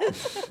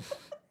involved.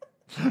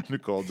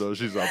 Nicole does.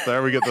 She's up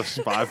there. We get the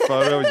spy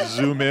photo. We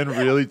zoom in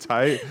really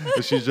tight.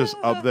 And she's just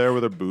up there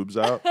with her boobs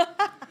out.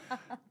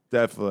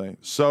 Definitely.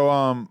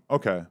 So,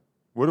 okay.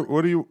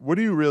 What do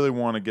you really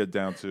want to get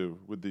down to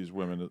with these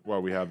women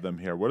while we have them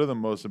here? What are the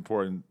most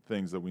important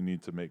things that we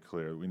need to make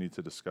clear? We need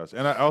to discuss.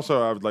 And I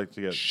would like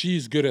to get.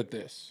 She's good at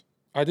this.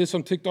 I did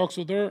some TikToks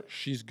with her.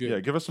 She's good. Yeah,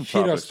 give us some Hit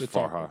topics, us to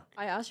Farha. talk.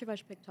 I asked you if I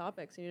should pick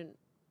topics. And you didn't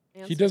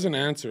answer. He doesn't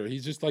answer. He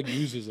just like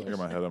uses I got us.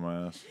 my head on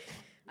my ass.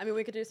 I mean,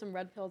 we could do some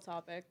red pill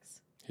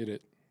topics. Hit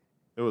it.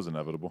 It was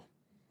inevitable.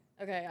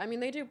 Okay. I mean,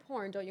 they do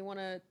porn. Don't you want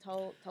to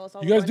tell us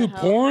all? You guys do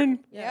porn?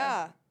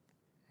 Yeah.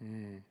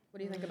 What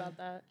do you think about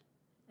that?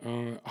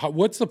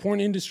 What's the porn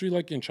industry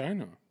like in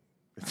China?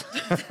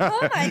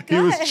 Oh my He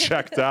was God.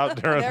 checked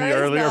out during There the is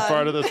earlier none.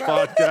 part of this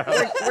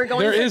podcast. We're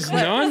going. There for is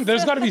clips. none.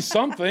 There's got to be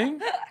something.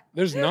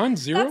 There's none.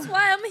 Zero. That's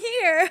why I'm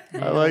here.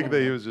 I like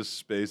that he was just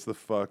spaced the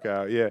fuck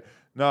out. Yeah.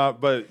 No,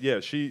 but yeah,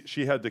 she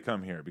had to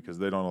come here because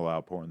they don't allow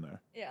porn there.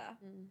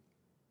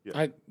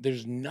 Yeah.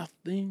 There's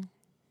nothing.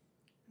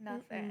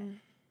 Nothing.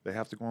 They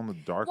have to go on the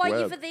dark Well,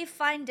 web. if they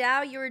find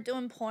out you were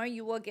doing porn,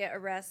 you will get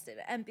arrested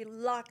and be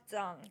locked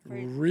down for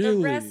the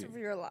Really? rest of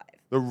your life.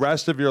 The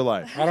rest of your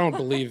life. I don't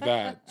believe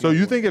that. So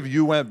you think if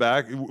you went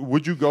back,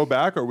 would you go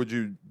back or would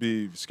you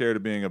be scared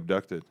of being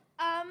abducted?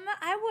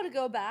 I would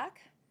go back.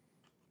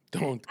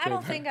 Don't. I go don't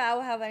back. think I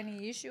will have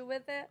any issue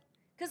with it.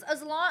 Because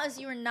as long as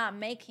you're not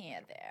making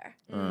it there.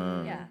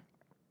 Yeah.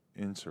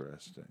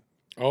 Interesting.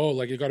 Oh,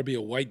 like it got to be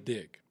a white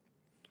dick.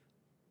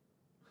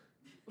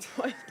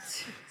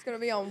 It's gonna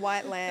be on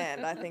white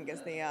land, I think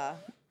is the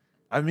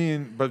I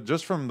mean, but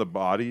just from the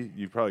body,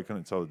 you probably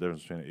couldn't tell the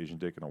difference between an Asian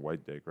dick and a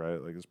white dick,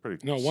 right? Like it's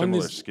pretty No, one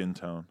similar is- skin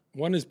tone.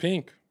 One is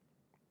pink.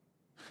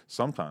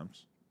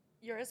 Sometimes.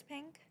 Yours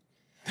pink?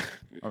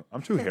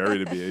 I'm too hairy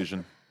to be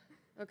Asian.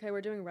 Okay,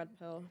 we're doing red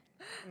pill.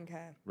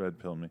 okay. Red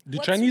pill me. Do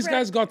What's Chinese red-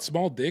 guys got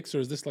small dicks, or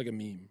is this like a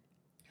meme?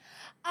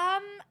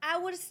 I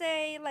would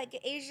say like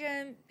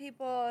Asian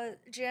people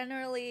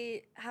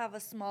generally have a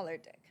smaller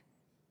dick.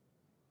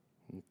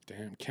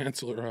 Damn,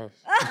 cancel her out.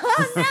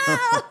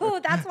 Oh no!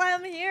 That's why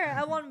I'm here.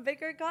 I want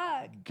bigger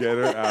cock. Get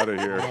her out of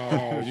here.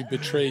 Oh, you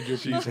betrayed your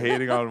She's people.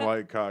 hating on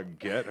white cock.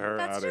 Get her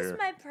That's out of just here.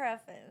 my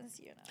preference,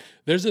 you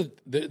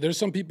know. There's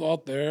some people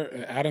out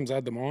there. Adam's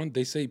had them on.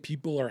 They say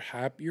people are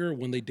happier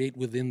when they date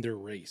within their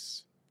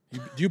race.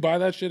 Do you buy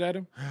that shit,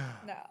 Adam?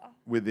 No.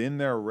 Within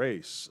their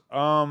race.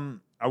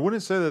 I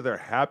wouldn't say that they're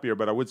happier,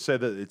 but I would say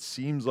that it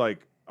seems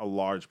like a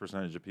large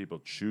percentage of people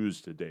choose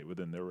to date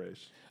within their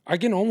race. I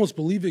can almost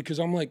believe it because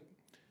I'm like,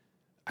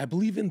 I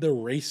believe in the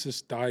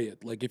racist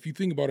diet. Like, if you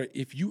think about it,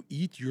 if you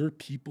eat your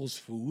people's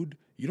food,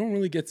 you don't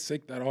really get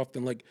sick that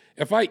often. Like,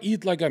 if I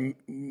eat like a,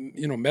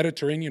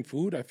 Mediterranean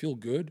food, I feel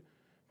good.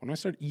 When I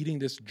start eating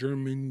this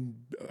German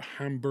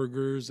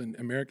hamburgers and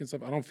American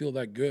stuff, I don't feel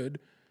that good.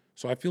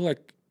 So I feel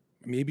like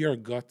maybe our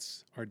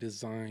guts are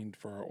designed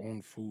for our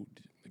own food.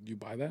 Like, do you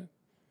buy that?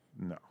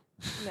 No.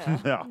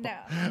 No. No.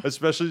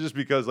 Especially just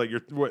because like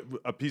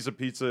a piece of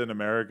pizza in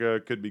America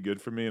could be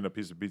good for me and a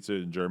piece of pizza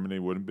in Germany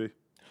wouldn't be.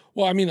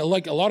 Well, I mean,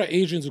 like a lot of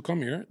Asians who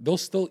come here, they'll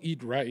still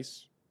eat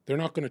rice. They're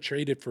not going to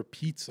trade it for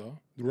pizza.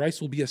 The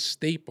rice will be a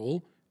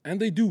staple, and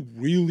they do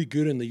really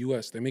good in the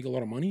U.S. They make a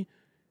lot of money.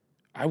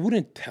 I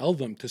wouldn't tell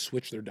them to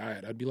switch their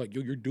diet. I'd be like,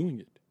 yo, you're doing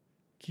it.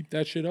 Keep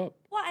that shit up.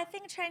 Well, I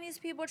think Chinese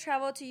people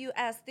travel to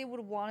U.S. They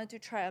would want to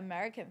try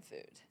American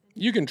food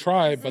You can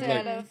try, but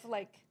instead like, of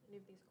like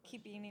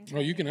keep eating. oh,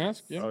 you can Chinese.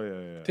 ask. Yeah, Oh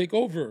yeah. take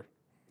over.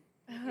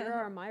 You're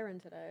our Myron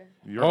today.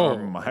 You're Oh.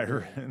 our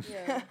Myron.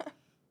 Yeah.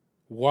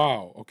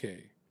 Wow.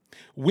 Okay.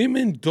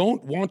 Women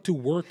don't want to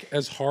work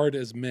as hard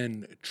as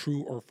men.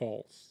 True or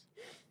false?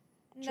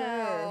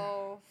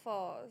 No,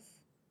 false.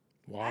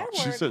 Wow. I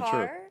She work said true.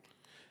 hard.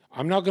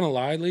 I'm not gonna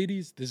lie,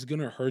 ladies. This is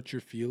gonna hurt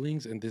your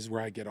feelings, and this is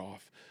where I get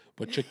off.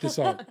 But check this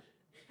out.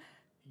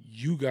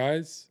 You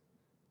guys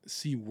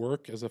see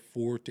work as a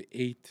 4 to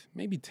 8,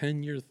 maybe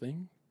 10-year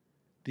thing.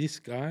 This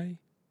guy,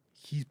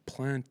 he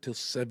planned till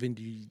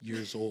 70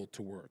 years old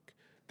to work.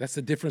 That's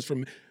the difference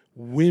from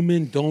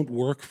women don't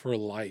work for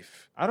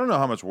life. I don't know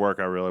how much work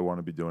I really want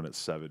to be doing at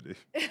 70.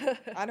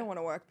 I don't want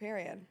to work,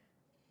 period.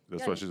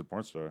 That's why she's a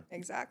porn star.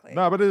 Exactly.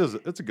 No, but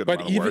it's a good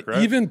But amount of work,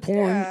 right? even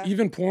porn, Yeah.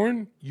 even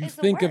porn, you It's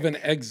a think of an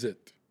work.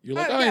 exit. You're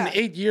like, Oh, oh, in yeah.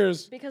 8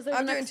 years. Because there's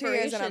I'm an doing 2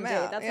 years expiration and date.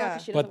 I'm out, That's yeah. not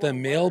because she But doesn't the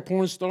wanna male work.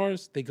 porn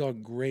stars, they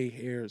got gray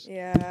hairs,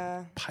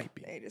 Yeah.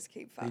 piping. They just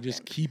keep They fucking.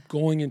 just keep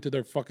going into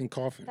their fucking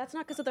coffin. That's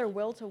not because of their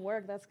will to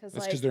work. That's because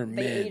That's like 'cause they're they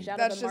men. age out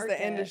That's of the just the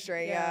market.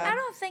 industry, I yeah.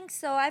 don't think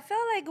so. I feel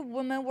like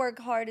women work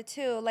hard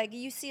too. Like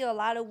you see a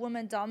lot of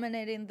women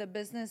dominating the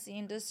business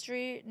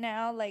industry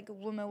now. Like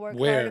women work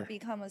Where? hard to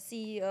become a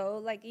CEO,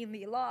 like in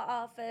the law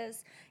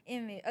office,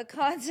 in the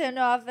accountant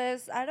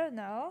office. I don't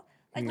know.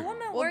 Like women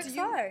Well, works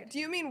hard. do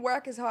you mean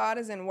work as hard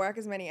as in work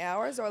as many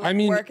hours, or like I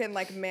mean- working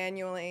like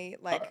manually,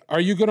 like?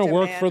 Are you gonna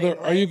work for the?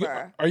 demanding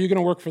labor? Are you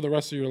gonna work for the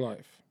rest of your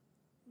life?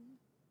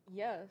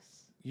 Yes.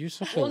 You're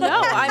such Well, a no,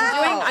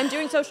 liar. I'm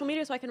doing social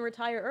media so I can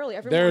retire early.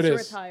 Everyone There it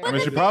wants is. to retire. I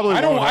mean, she probably.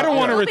 I don't won't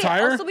want to I'll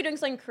retire. still be doing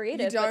something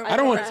creative. don't but I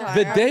don't want. retire.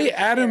 The day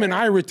Adam and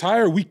I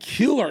retire, we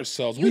kill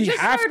ourselves. You we just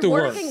have started to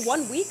work. working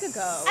 1 week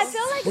ago. I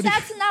feel like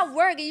that's not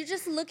work. You're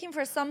just looking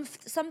for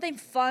something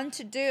fun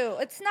to do.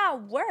 It's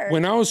not work.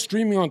 When I was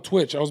streaming on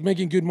Twitch, I was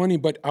making good money,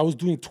 but I was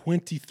doing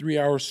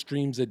 23-hour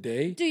streams a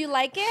day. do you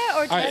like it,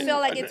 or do you feel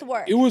like it's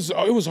work? It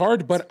was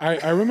hard, but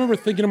I remember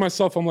thinking to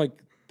myself, I'm like,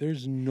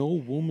 there's no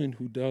woman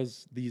who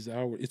does these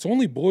hours. It's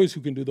only boys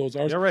who can do those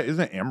hours. Yeah, right.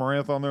 Isn't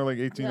Amaranth on there like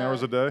 18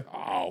 hours a day?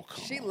 Oh,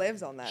 come She on.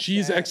 lives on that.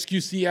 She's shit.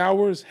 XQC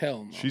hours?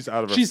 Hell no. She's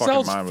out of her She fucking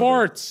sells mind with it.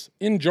 farts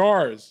in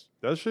jars.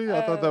 Does she?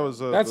 I thought that was.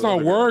 That's the not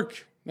other girl.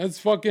 work. That's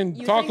fucking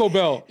You Taco think-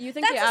 Bell. You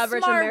think That's the a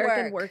average smart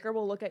American work. worker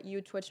will look at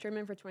you Twitch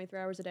streaming for 23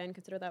 hours a day and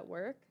consider that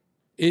work?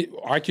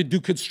 I could do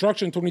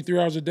construction 23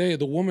 hours a day.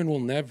 The woman will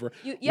never.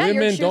 You're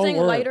Women don't choosing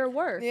work. lighter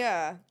work.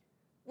 Yeah.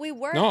 we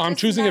work. No, I'm just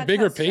choosing a not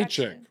bigger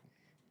construction. paycheck.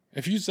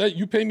 If you say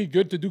you pay me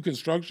good to do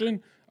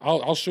construction,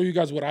 I'll show you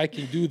guys what I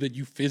can do that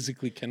you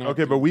physically cannot.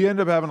 Okay, do. but we end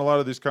up having a lot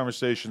of these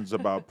conversations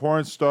about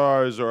porn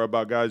stars or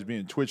about guys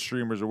being Twitch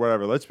streamers or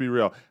whatever. Let's be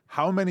real.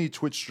 How many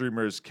Twitch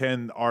streamers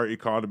can our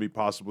economy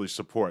possibly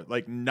support?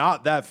 Like,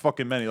 not that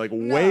fucking many. Like,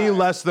 way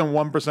less than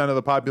 1% of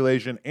the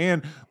population,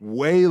 and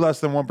way less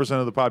than 1%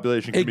 of the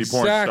population can be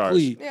porn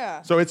Exactly. stars.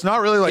 Yeah. So it's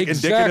not really like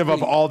indicative of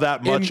Exactly. all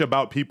that much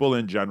about people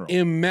in general.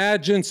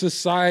 Imagine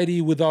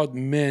society without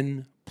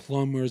men,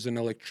 plumbers, and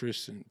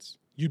electricians.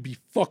 You'd be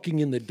fucking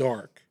in the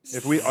dark.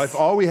 If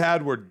all we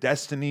had were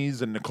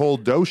Destinies and Nicole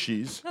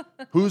Doshis,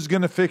 who's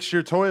gonna fix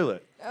your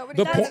toilet? Nobody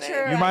The does po- it.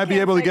 You I might be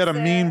can't able to get a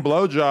fix mean it.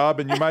 blowjob,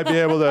 and you might be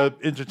able to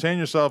entertain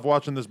yourself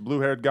watching this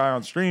blue-haired guy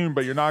on stream,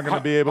 but you're not going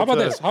to be able How about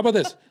to. this? How about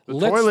this? The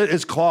toilet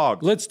is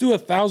clogged. Let's do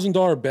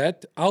 $1,000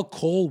 bet. I'll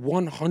call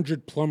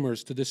 100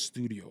 plumbers to this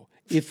studio.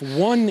 If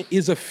one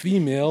is a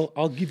female,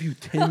 I'll give you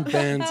 10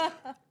 bands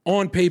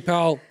on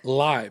PayPal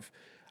live.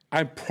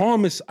 I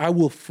promise I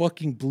will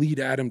fucking bleed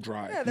Adam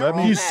dry. they're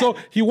all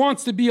He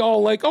wants to be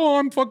all like, oh,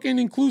 I'm fucking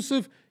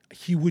inclusive.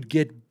 He would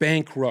get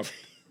bankrupt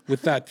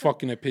with that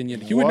fucking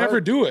opinion. He would What? never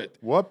do it.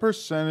 What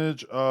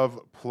percentage of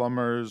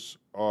plumbers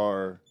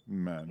are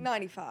men?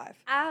 95.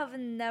 I have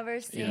never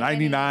seen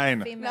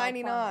 99. any female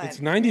 99. plumber. It's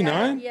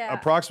 99? Yeah.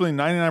 Approximately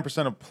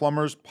 99% of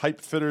plumbers,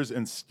 pipe fitters,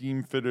 and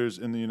steam fitters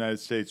in the United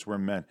States were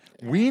men.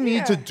 We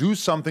need to do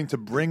something to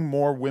bring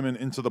more women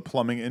into the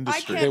plumbing I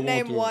industry. can't won't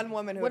name do it. one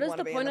woman who What would is wanna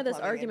the be in point of this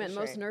plumbing argument?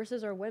 industry. Most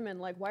nurses are women.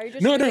 Like, why are you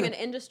just No, choosing no. an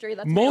industry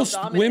that's Most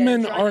male-dominated women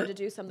and trying are to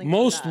do something from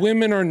most that?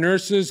 women are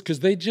nurses because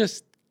they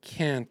just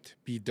can't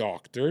be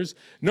doctors.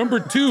 Number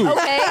two, Okay,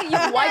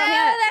 why Yeah,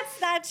 can't that's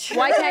not true.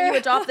 why can't you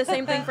adopt the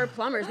same thing for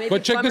plumbers? Maybe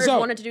But check this plumbers out.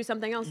 wanted to do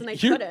something else and they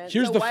Here- couldn't.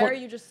 here's So the why fun- are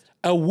you just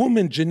a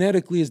woman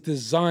genetically is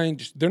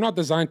designed, they're not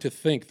designed to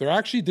think. They're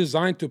actually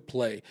designed to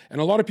play.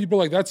 And a lot of people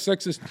are like, that's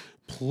sexist.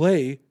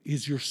 Play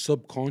is your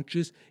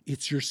subconscious.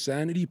 It's your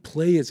sanity.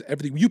 Play is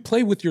everything. You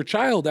play with your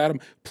child, Adam.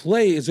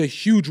 Play is a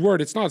huge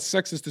word. It's not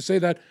sexist to say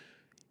that.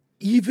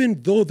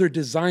 Even though they're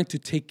designed to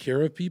take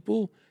care of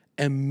people,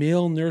 a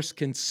male nurse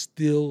can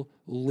still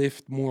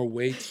lift more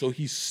weight, so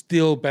he's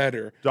still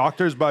better.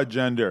 Doctors by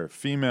gender: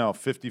 female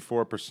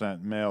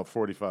 54%, male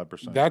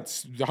 45%.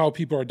 That's how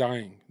people are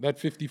dying. That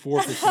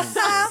 54%.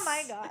 Oh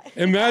my god.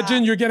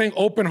 Imagine you're getting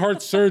open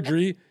heart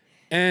surgery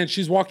and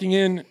she's walking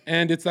in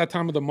and it's that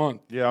time of the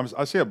month. Yeah,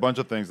 I see a bunch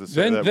of things that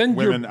say Then- that then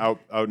you're- women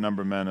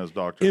outnumber men as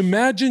doctors.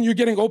 Imagine you're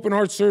getting open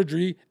heart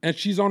surgery and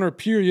she's on her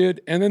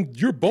period and then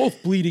you're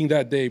both bleeding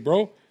that day,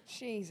 bro.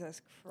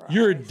 Jesus Christ.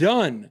 You're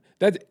done.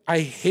 I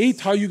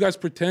hate how you guys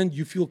pretend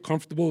you feel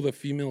comfortable with a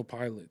female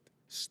pilot.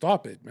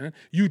 Stop it, man.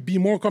 You'd be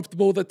more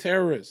comfortable with a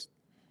terrorist.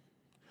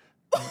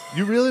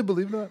 You really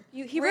believe that?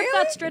 he ripped Really?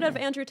 that straight out of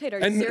Andrew Tate? Are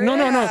you And serious? no,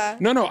 Yeah.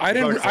 I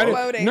didn't. It's I didn't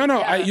quoting. no,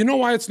 Yeah. you know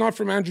why it's not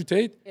from Andrew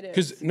Tate? It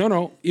Because is.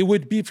 no, it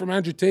would be from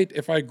Andrew Tate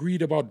if I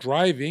agreed about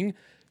driving.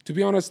 To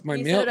be honest, my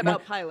He male. said it my-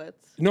 about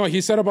pilots. No,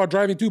 he said about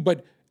driving too.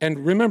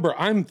 And remember,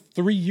 I'm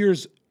 3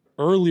 years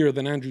earlier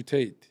than Andrew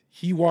Tate.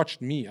 He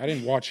watched me. I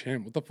didn't watch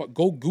him. What the fuck?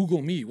 Go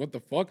Google me. What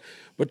the fuck?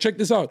 But check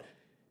this out.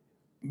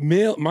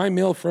 My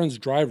male friends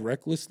drive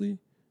recklessly,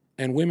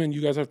 and women, you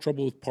guys have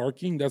trouble with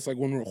parking. That's like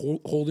when we're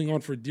holding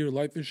on for dear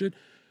life and shit.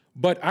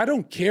 But I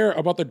don't care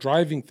about the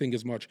driving thing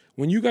as much.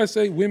 When you guys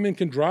say women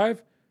can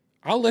drive,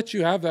 I'll let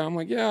you have that. I'm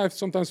like, yeah, I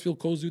sometimes feel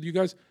cozy with you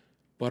guys.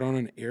 But on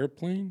an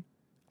airplane,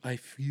 I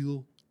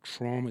feel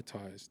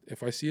traumatized.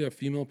 If I see a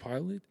female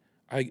pilot,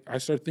 I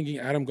start thinking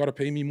Adam got to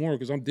pay me more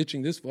because I'm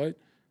ditching this flight.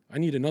 I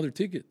need another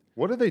ticket.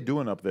 What are they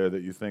doing up there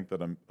that you think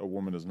that a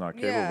woman is not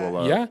capable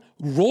of? Yeah,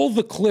 roll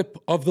the clip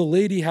of the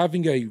lady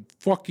having a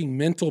fucking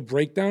mental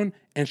breakdown,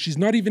 and she's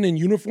not even in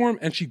uniform,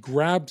 and she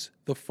grabs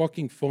the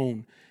fucking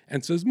phone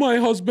and says, "My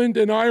husband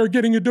and I are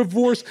getting a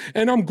divorce,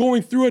 and I'm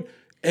going through it."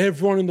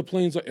 Everyone in the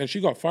plane's like, and she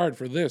got fired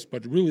for this,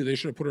 but really they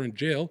should have put her in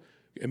jail.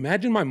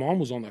 Imagine my mom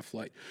was on that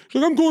flight.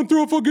 She's like, "I'm going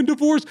through a fucking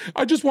divorce.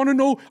 I just want to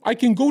know I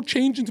can go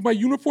change into my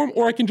uniform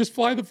or I can just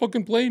fly the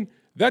fucking plane."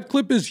 That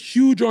clip is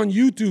huge on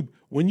YouTube.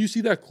 When you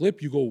see that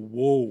clip, you go,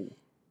 whoa.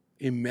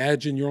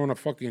 Imagine you're on a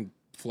fucking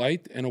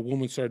flight and a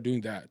woman started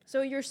doing that.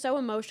 So you're so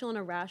emotional and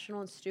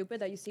irrational and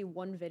stupid that you see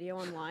one video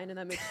online and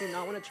that makes you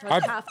not want to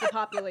trust half the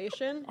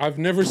population? I've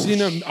never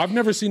seen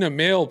a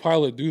male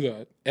pilot do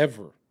that,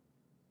 ever.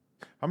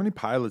 How many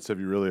pilots have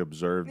you really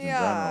observed in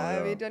general?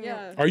 Have you done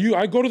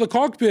I go to the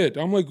cockpit.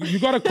 I'm like, you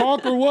got a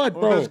cock or what,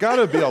 bro? Well, there's got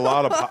to be a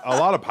lot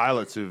of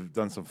pilots who've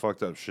done some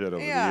fucked up shit over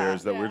the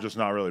years that we're just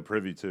not really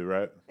privy to,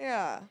 right?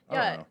 Yeah.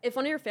 Yeah. If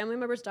one of your family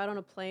members died on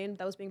a plane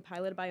that was being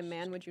piloted by a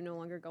man, would you no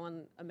longer go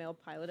on a male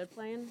piloted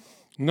plane?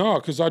 No,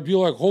 because I'd be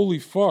like, holy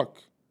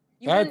fuck.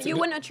 You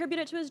wouldn't attribute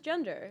it to his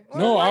gender.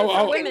 No,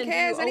 Well, women, women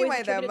cares do you always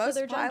anyway, though. attribute it to Most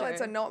their pilots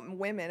gender? are not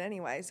women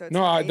anyway, so it's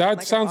No, not that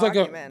even sounds like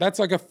like that's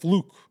like a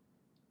fluke.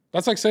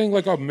 That's like saying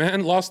like a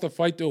man lost a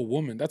fight to a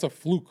woman. That's a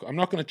fluke. I'm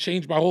not going to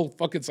change my whole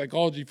fucking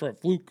psychology for a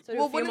fluke. So do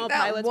Well, female wouldn't that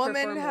pilots woman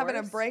perform having a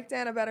worse?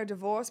 breakdown about a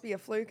divorce be a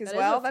fluke as That is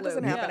well? a That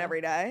doesn't fluke, happen yeah. every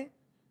day.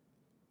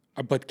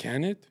 But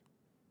can it?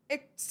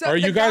 So Are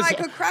the you guys? guy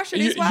could crash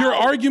it as well. Your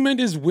argument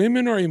is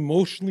women are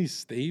emotionally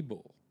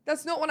stable.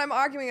 That's not what I'm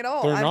arguing at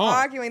all. They're I'm not.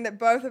 arguing that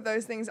both of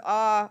those things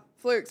are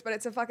flukes, but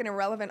it's a fucking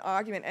irrelevant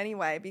argument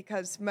anyway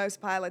because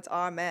most pilots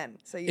are men,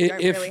 so you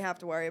don't really have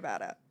to worry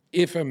about it.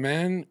 If a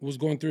man was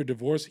going through a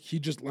divorce,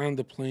 he'd just land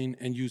the plane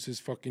and use his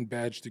fucking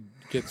badge to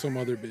get some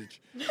other bitch.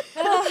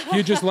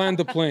 He'd just land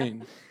the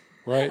plane,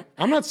 right?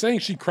 I'm not saying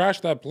she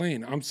crashed that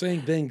plane. I'm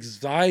saying the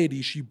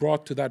anxiety she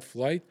brought to that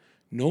flight.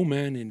 No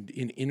man in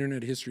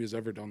internet history has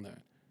ever done that,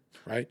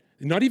 right?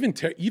 Not even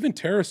even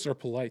terrorists are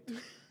polite.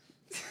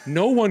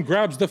 No one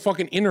grabs the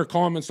fucking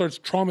intercom and starts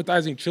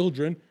traumatizing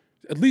children.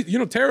 At least,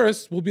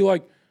 terrorists will be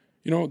like,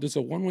 there's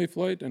a one-way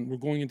flight and we're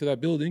going into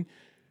that building.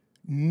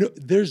 No,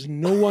 there's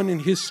no one in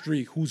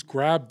history who's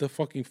grabbed the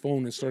fucking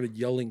phone and started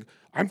yelling,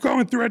 "I'm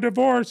going through a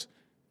divorce."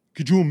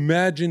 Could you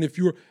imagine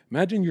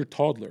imagine your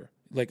toddler,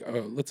 like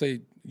let's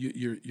say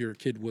your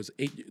kid was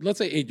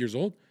 8 years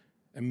old.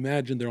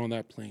 Imagine they're on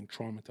that plane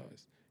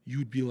traumatized.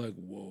 You'd be like,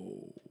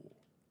 whoa.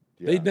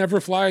 Yeah. They'd never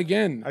fly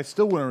again. I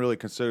still wouldn't really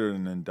consider it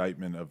an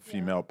indictment of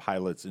female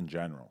pilots in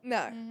general.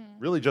 No.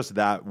 Really just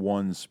that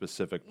one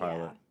specific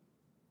pilot.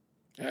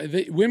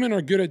 Women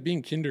are good at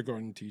being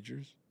kindergarten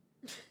teachers.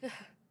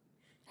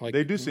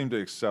 They do seem to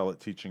excel at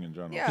teaching in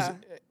general. Yeah.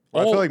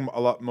 Well, I feel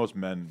like most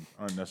men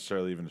aren't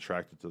necessarily even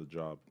attracted to the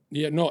job.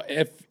 Yeah, no,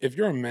 if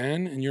you're a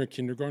man and you're a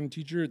kindergarten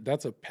teacher,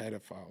 that's a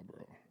pedophile,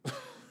 bro.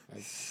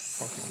 That's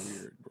fucking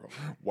weird, bro.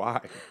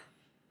 Why?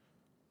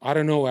 I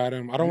don't know,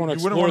 Adam. I don't want to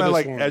explore this. You wouldn't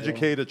want to one,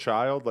 educate a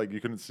child? Like you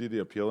couldn't see the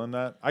appeal in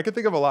that? I could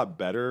think of a lot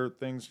better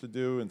things to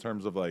do in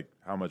terms of like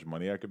how much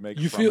money I could make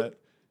from it.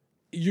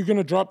 You're going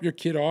to drop your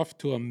kid off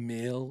to a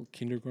male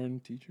kindergarten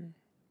teacher?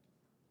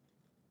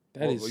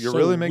 You're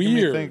really making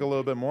me think a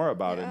little bit more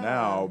about it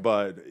now,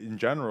 but in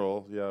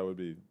general, it would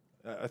be.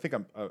 I think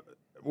I'm.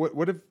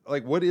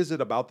 What is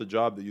it about the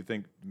job that you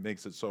think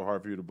makes it so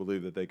hard for you to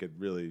believe that they could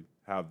really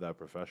have that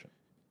profession?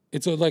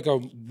 It's like a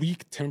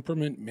weak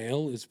temperament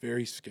male is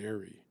very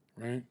scary,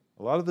 right?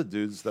 A lot of the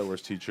dudes that were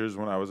teachers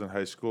when I was in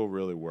high school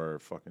really were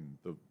fucking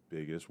the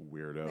biggest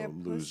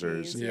weirdo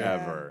losers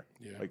ever.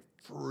 Yeah. Like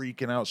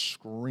freaking out,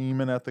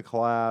 screaming at the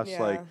class,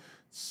 like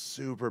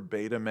super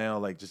beta male,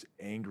 like just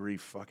angry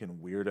fucking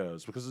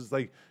weirdos. Because it's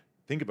like,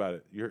 think about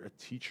it. You're a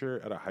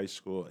teacher at a high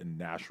school in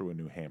Nashua,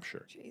 New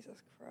Hampshire.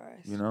 Jesus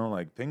Christ.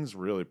 Like things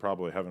really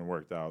probably haven't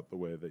worked out the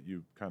way that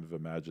you kind of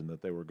imagined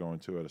that they were going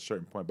to at a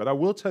certain point. But I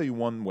will tell you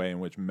one way in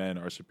which men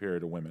are superior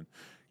to women.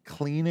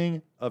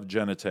 Cleaning of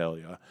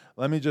genitalia.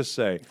 Let me just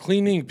say.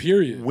 Cleaning,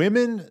 period.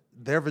 Women,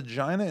 their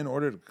vagina, in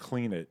order to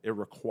clean it, it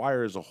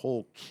requires a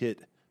whole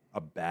kit,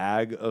 a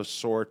bag of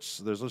sorts.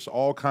 There's just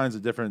all kinds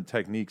of different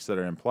techniques that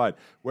are implied.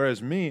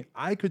 Whereas me,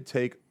 I could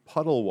take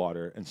puddle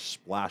water and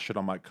splash it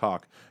on my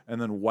cock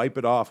and then wipe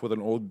it off with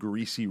an old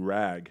greasy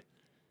rag.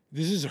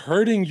 This is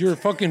hurting your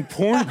fucking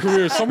porn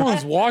career.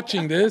 Someone's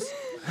watching this.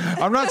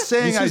 I'm not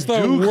saying I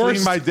do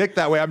clean my dick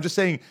that way. I'm just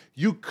saying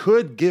you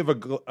could give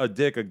a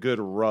dick a good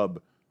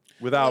rub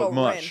without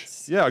much.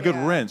 Rinse. Yeah, a good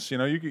rinse. You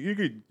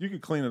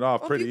could clean it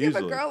off pretty easily. If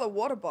you give a girl a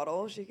water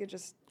bottle, she could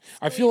just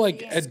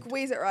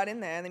squeeze it right in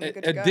there and then you're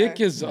good to go. A dick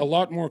is a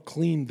lot more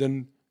clean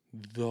than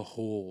the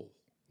hole.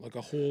 Like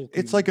a whole.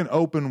 It's like an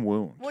open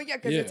wound. Well, yeah,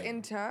 because it's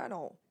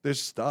internal.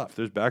 There's stuff.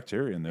 There's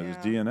bacteria in there. There's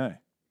DNA.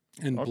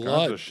 And all blood.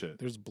 Kinds of shit.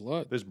 There's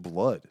blood. There's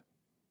blood.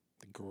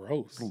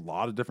 Gross. There's a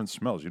lot of different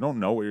smells. You don't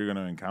know what you're going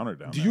to encounter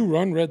down there. Do you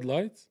run red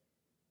lights?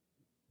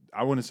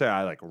 I wouldn't say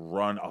I like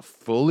run a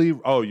fully.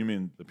 Oh, you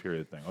mean the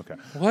period thing? Okay.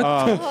 What?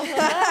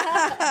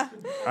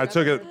 I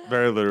took it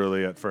very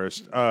literally at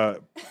first.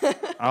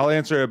 I'll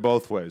answer it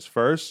both ways.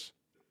 First,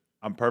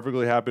 I'm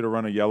perfectly happy to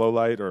run a yellow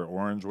light or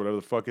orange, whatever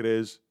the fuck it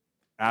is,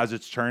 as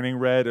it's turning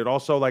red. It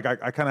also, like, I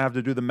kind of have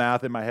to do the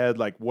math in my head.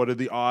 Like, what are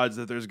the odds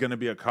that there's going to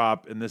be a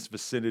cop in this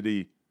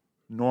vicinity?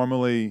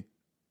 Normally,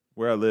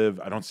 where I live,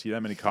 I don't see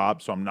that many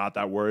cops, so I'm not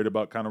that worried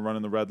about kind of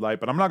running the red light.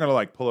 But I'm not going to,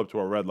 like, pull up to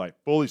a red light,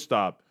 fully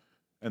stop,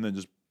 and then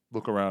just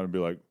look around and be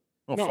like,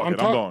 oh, No, fuck I'm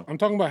it, I'm going. I'm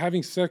talking about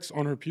having sex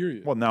on her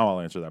period. Well, now I'll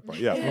answer that part.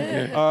 Yeah.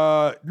 Okay.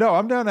 No,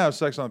 I'm down to have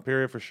sex on the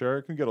period for sure.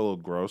 It can get a little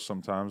gross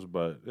sometimes,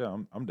 but yeah,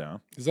 I'm down.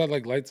 Is that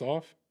like lights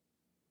off?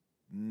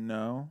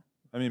 No,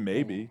 I mean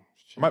maybe.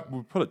 shit.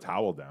 We'll put a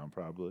towel down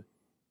probably.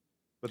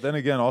 But then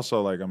again,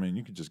 also like I mean,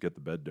 you could just get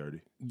the bed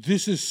dirty.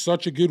 This is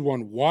such a good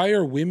one. Why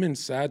are women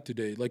sad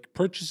today? Like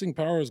purchasing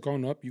power has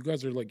gone up. You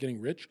guys are like getting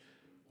rich.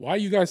 Why are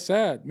you guys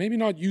sad? Maybe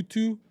not you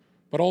two,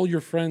 but all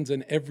your friends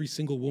and every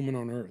single woman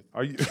on earth.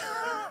 Are you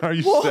are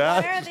you Why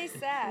sad? are they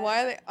sad?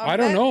 Why are they? I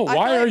don't know. I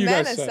Why feel are like you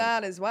men guys are sad?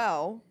 sad as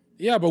well.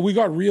 Yeah, but we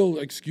got real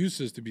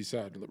excuses to be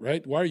sad,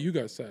 right? Why are you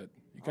guys sad?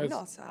 You guys, I'm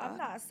not sad. I'm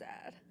not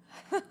sad.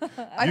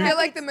 I feel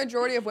like the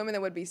majority of women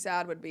that would be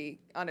sad would be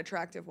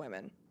unattractive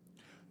women.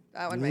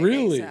 That would make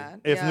Really? me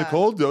sad. If Yeah.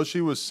 Nicole Doshi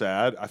was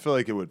sad, I feel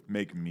like it would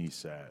make me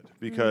sad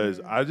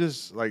because I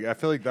just like I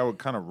feel like that would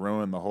kind of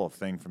ruin the whole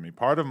thing for me.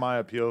 Part of my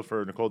appeal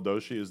for Nicole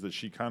Doshi is that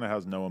she kind of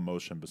has no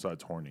emotion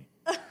besides horny.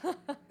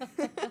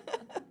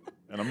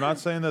 And I'm not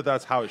saying that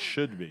that's how it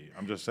should be.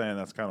 I'm just saying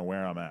that's kind of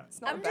where I'm at. It's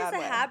not a I'm bad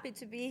just way. happy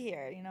to be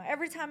here. You know,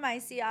 every time I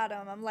see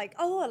Adam, I'm like,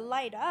 oh,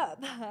 light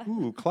up.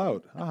 Ooh,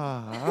 clout.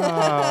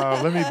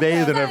 Let me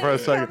bathe in it for a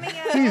second. Coming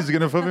out. He's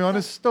gonna put me on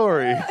his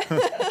story.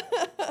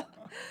 I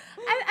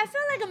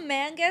feel like a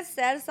man gets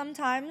sad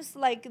sometimes,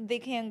 like they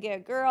can't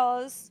get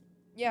girls.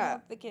 Yeah.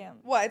 They can't.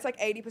 What? It's like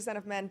 80%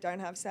 of men don't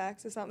have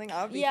sex or something.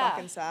 I would be Yeah.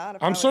 fucking sad.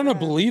 if I I'm was starting to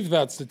them. believe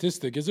that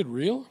statistic. Is it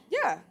real?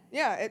 Yeah,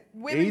 yeah.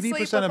 Women sleep 80%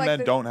 with, of like, men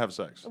the- don't have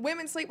sex.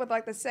 Women sleep with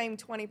like the same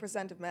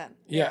 20% of men.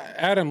 Yeah,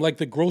 Adam, like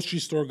the grocery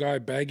store guy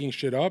bagging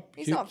shit up.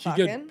 He's not he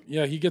fucking.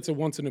 he gets it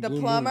once in a The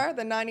blue plumber, moon.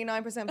 the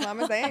 99%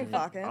 plumbers, they ain't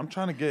fucking. I'm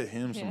trying to get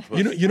him some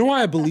pussy. You know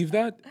why I believe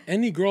that?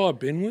 Any girl I've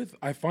been with,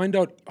 I find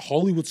out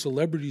Hollywood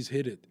celebrities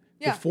hit it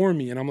Yeah. before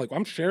me, and I'm like,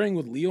 I'm sharing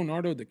with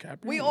Leonardo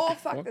DiCaprio. We What all the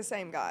fuck the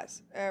same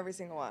guys, every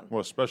single one. Well,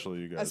 especially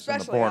you guys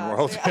Especially in the porn us,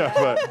 world. yeah.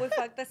 Yeah, but We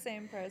fuck the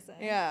same person.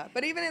 Yeah,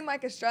 but even in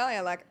like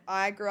Australia, like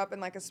I grew up in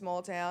like a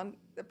small town,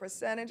 the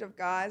percentage of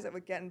guys that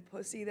were getting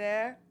pussy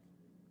there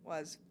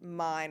was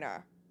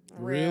minor,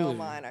 real Really?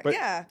 minor. But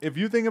yeah, if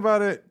you think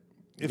about it,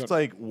 it's got-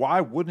 like,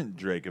 why wouldn't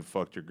Drake have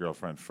fucked your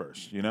girlfriend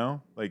first? You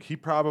know, like he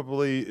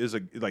probably is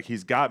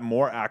he's got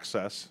more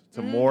access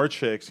to more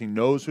chicks. He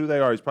knows who they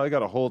are. He's probably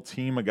got a whole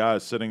team of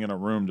guys sitting in a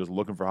room just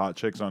looking for hot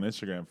chicks on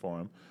Instagram for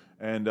him.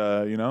 And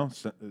you know,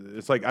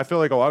 it's like I feel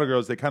like a lot of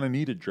girls they kind of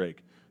needed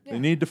Drake. They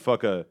need to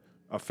fuck a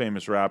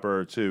famous rapper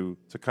or two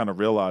to kind of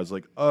realize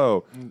like,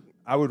 oh,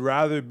 I would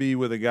rather be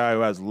with a guy who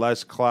has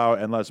less clout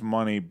and less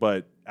money,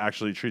 but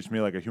actually treats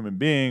me like a human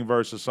being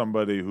versus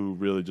somebody who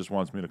really just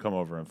wants me to come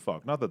over and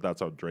fuck. Not that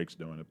that's how Drake's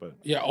doing it, but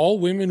Yeah, all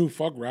women who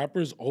fuck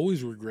rappers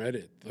always regret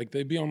it. Like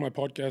they'd be on my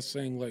podcast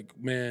saying like,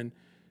 man,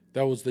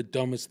 that was the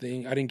dumbest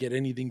thing. I didn't get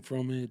anything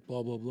from it,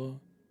 blah, blah, blah.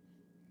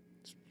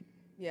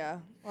 yeah.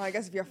 Well, I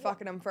guess if you're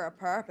fucking them for a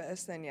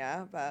purpose, then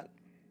yeah. But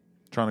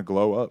trying to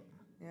glow up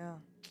yeah,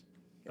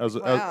 as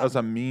clout. as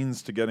a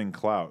means to getting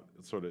clout.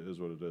 It sort of is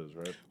what it is,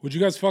 right? Would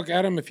you guys fuck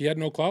Adam if he had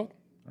no clout?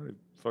 I already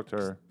fucked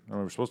her. And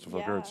we're supposed to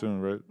fuck her Yeah.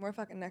 soon, right? we're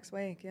fucking next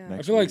week. Yeah,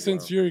 Next I feel like week,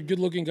 since wow. you're a good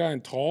looking guy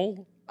and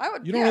tall, I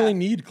would. you don't yeah. really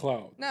need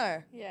clout.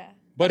 No. Yeah.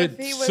 But But if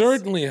it he was-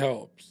 certainly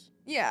helps.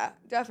 Yeah,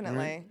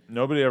 definitely.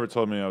 Nobody ever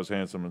told me I was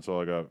handsome until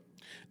I got.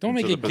 Don't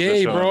make into it the gay,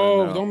 position I'm in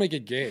bro. now. Don't make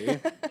it gay.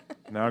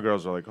 Now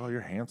girls are like, "Oh,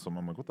 you're handsome."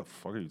 I'm like, "What the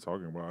fuck are you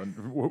talking about?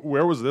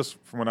 Where was this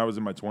from when I was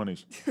in my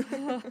 20s?"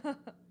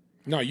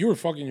 No, you were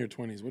fucking your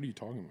 20s. What are you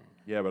talking about?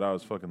 Yeah, but I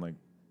was fucking like,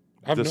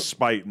 I've no-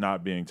 despite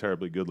not being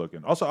terribly good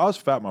looking. Also, I was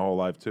fat my whole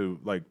life too,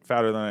 like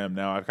fatter than I am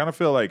now. I kind of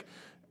feel like,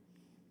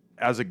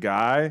 as a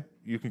guy,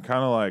 you can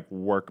kind of like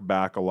work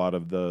back a lot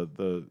of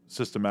the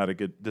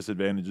systematic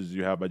disadvantages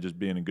you have by just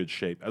being in good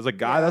shape. As a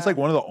guy, that's Yeah. like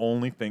one of the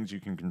only things you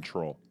can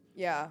control,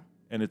 Yeah.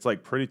 and it's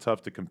like pretty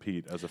tough to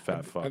compete as a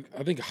fat fuck.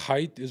 I think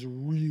height is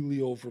really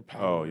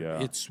overpowered. Oh, yeah.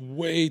 It's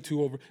way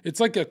too over. It's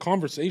like a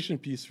conversation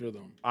piece for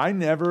them. I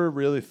never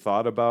really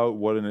thought about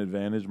what an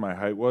advantage my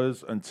height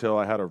was until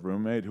I had a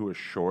roommate who was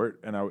short,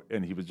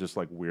 and he was just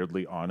like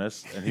weirdly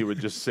honest, and he would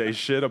just say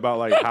shit about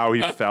like how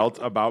he felt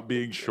about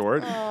being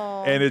short,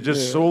 and it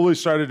just Yeah. slowly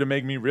started to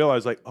make me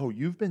realize like, oh,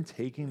 you've been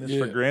taking this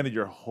for Yeah. granted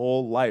your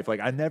whole life. Like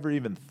I never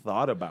even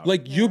thought about it.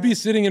 Like you'll be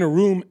sitting in a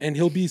room and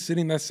he'll be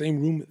sitting in that same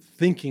room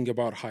thinking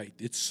about height.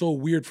 It's so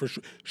weird for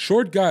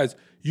short guys.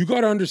 You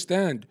got to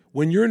understand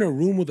when you're in a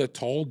room with a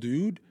tall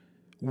dude,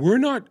 we're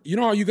not, you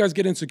know how you guys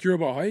get insecure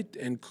about height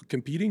and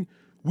competing?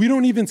 We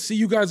don't even see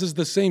you guys as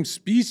the same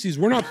species.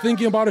 We're not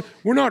thinking about it.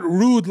 We're not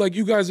rude like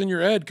you guys in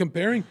your head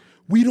comparing.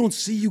 We don't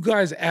see you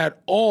guys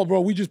at all,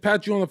 bro. We just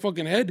pat you on the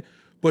fucking head.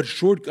 but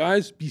short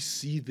guys be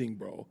seething,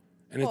 bro.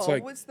 And it's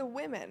like, it's the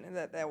women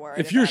that they're worried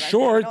if you're about, I think,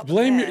 short, not the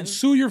blame men.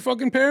 sue your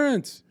fucking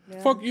parents. Yeah.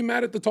 Fuck you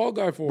mad at the tall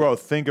guy for? Bro,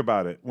 think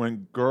about it.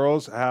 When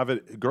girls have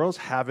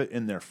it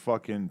in their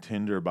fucking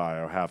Tinder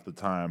bio half the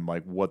time,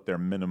 like what their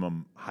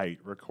minimum height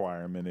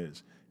requirement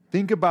is.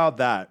 Think about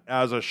that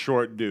as a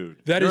short dude.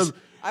 That is-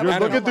 I You're would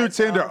looking know through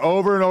myself. Tinder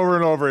over and over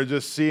and over and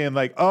just seeing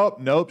like, oh,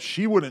 nope,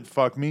 she wouldn't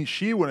fuck me.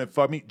 She wouldn't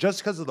fuck me just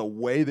because of the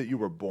way that you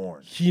were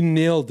born. He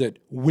nailed it.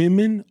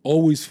 Women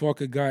always fuck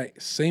a guy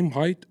same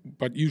height,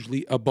 but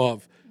usually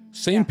above.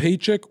 Same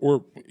paycheck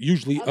or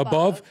usually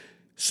above.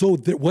 So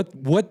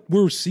what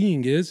we're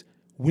seeing is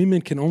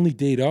women can only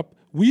date up.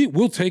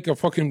 We'll take a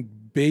fucking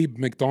babe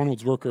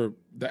McDonald's worker.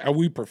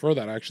 We prefer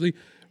that actually,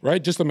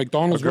 right? Just a A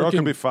McDonald's girl working.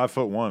 can be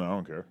 5'1". I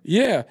don't care.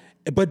 Yeah,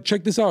 but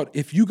check this out.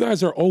 If you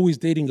guys are always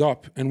dating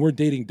up and we're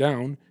dating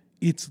down,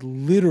 it's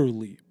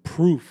literally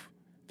proof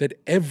that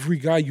every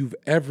guy you've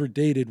ever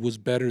dated was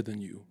better than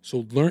you.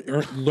 So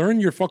learn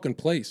your fucking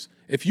place.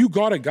 If you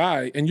got a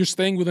guy and you're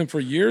staying with him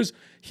for years,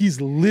 he's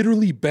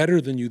literally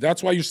better than you.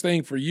 That's why you're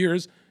staying for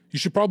years. You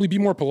should probably be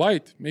more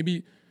polite.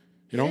 Maybe,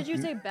 you know. Did you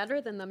say better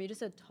than them? You just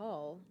said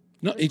tall.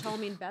 No, What does it- tall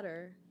mean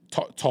better?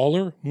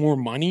 Taller, more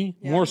money,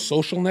 more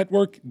social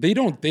network. They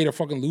don't date a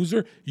fucking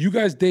loser. You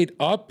guys date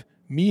up,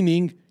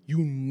 meaning you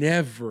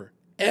never,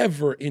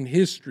 ever in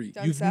history,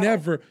 you've settle.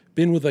 never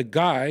been with a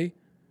guy,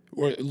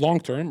 or long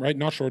term, right?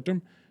 Not short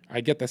term.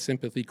 I get that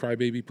sympathy,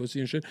 crybaby,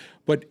 pussy and shit.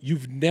 But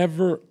you've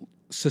never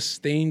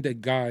sustained a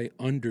guy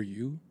under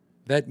you.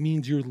 That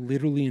means you're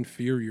literally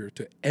inferior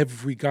to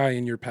every guy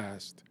in your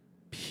past.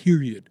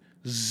 Period.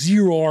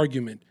 Zero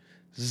argument.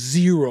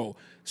 Zero.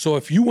 So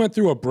if you went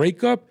through a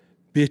breakup,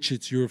 bitch,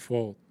 it's your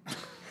fault.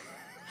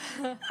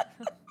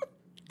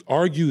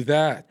 Argue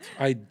that.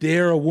 I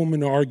dare a woman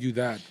to argue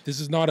that. This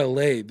is not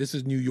LA. This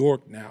is New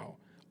York now.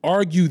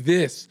 Argue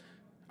this.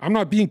 I'm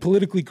not being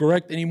politically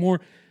correct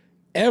anymore.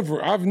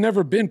 Ever. I've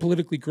never been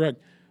politically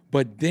correct.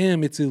 But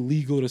damn, it's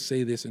illegal to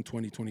say this in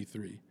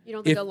 2023. You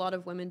don't think If- a lot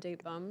of women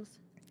date bums?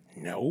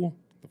 No.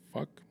 The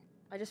fuck?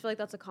 I just feel like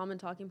that's a common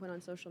talking point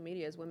on social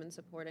media is women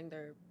supporting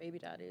their baby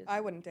daddies.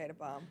 I wouldn't date a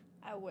bum.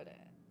 I wouldn't.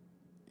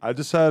 I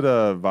just had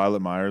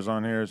Violet Myers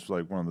on here. It's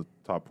like one of the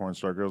top porn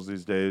star girls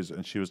these days,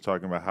 and she was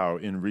talking about how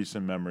in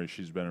recent memory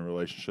she's been in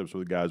relationships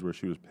with guys where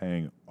she was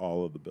paying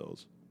all of the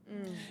bills.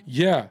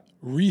 Yeah,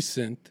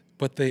 recent,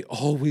 but they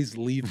always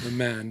leave the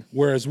man.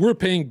 Whereas we're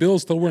paying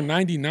bills till we're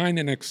 99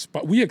 and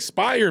we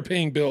expire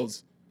paying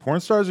bills. Porn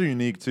stars are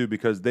unique too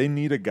because they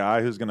need a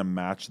guy who's going to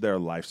match their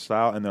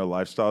lifestyle, and their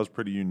lifestyle is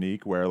pretty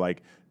unique where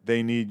like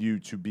they need you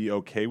to be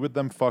okay with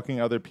them fucking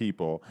other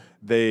people.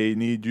 They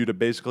need you to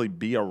basically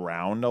be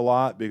around a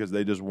lot because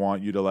they just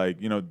want you to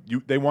like, you know,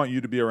 they want you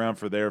to be around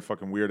for their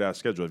fucking weird ass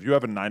schedule. If you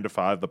have a 9 to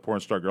 5, the porn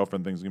star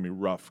girlfriend thing's going to be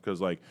rough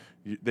because like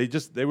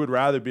they would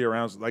rather be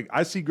around. Like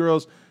I see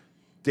girls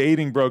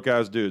dating broke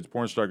ass dudes,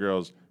 porn star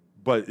girls,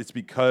 but it's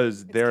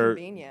because they're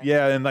convenient.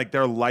 yeah, and like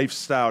their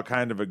lifestyle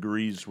kind of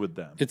agrees with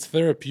them. It's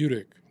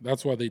therapeutic.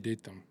 That's why they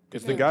date them.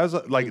 Because the guys,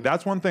 like,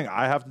 that's one thing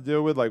I have to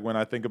deal with, like, when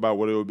I think about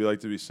what it would be like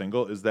to be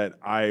single, is that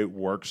I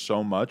work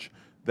so much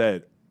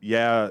that,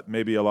 yeah,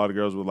 maybe a lot of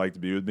girls would like to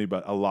be with me,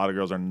 but a lot of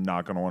girls are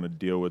not going to want to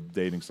deal with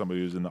dating somebody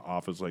who's in the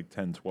office like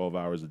 10, 12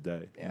 hours a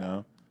day, you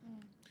know?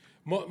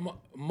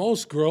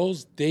 Most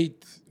girls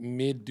date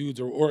mid dudes,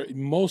 or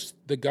most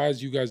the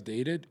guys you guys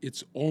dated,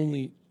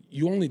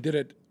 you only did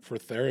it for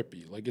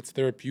therapy. Like it's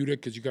therapeutic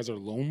because you guys are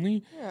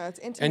lonely. Yeah, it's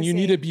intimacy. And you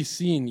need to be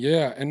seen,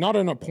 yeah. And not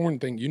in a porn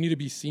thing. You need to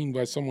be seen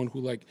by someone who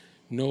like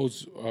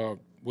knows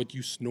what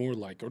you snore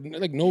like or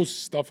like knows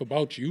stuff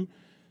about you.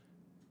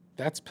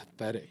 That's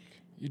pathetic.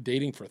 You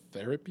dating for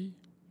therapy?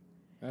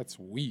 That's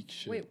weak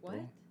shit. Wait, what?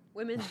 Bro.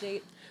 Women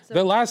date. So,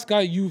 The last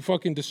guy you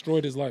fucking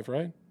destroyed his life,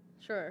 right?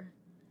 sure.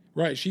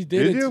 Right. She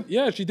did it. you?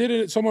 Yeah, she did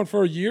it at someone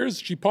for years.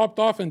 She popped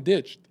off and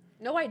ditched.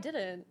 No, I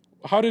didn't.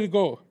 How did it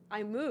go?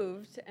 I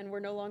moved, and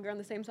we're no longer on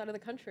the same side of the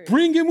country.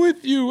 Bring him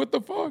with you. What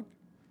the fuck?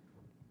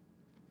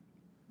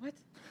 What?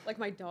 Like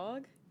my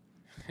dog?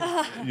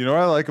 You know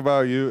what I like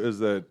about you is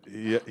that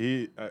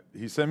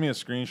he sent me a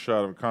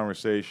screenshot of a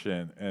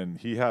conversation, and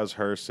he has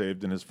her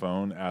saved in his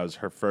phone as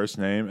her first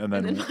name, and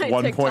then And then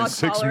my 1.6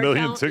 TikTok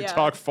million follower count,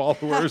 TikTok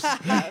followers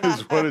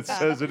is what it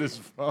says in his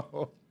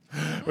phone,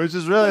 which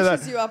is really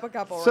Pushes you up a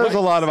couple. says Right? a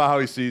lot about how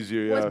he sees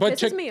you. Yeah. What But pisses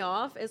check- me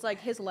off is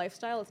like his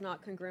lifestyle is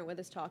not congruent with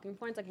his talking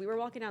points. Like we were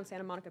walking down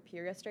Santa Monica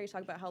Pier yesterday,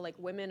 talking about how like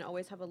women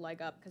always have a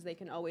leg up because they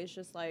can always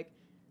just like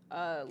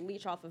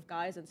leech off of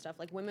guys and stuff.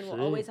 Like women will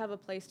True. always have a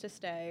place to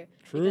stay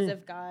True. because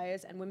of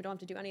guys, and women don't have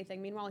to do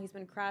anything. Meanwhile, he's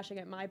been crashing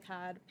at my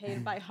pad,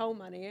 paid by home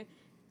money,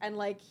 and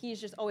like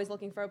he's just always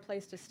looking for a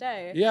place to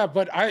stay. Yeah,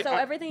 but So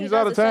everything he he's does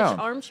out of is such town.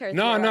 armchair.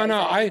 No.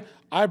 theorizing.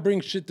 I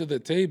bring shit to the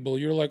table.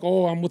 You're like,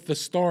 oh, I'm with the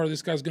star.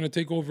 This guy's gonna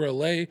take over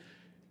LA.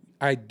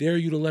 I dare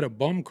you to let a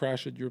bum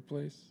crash at your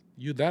place.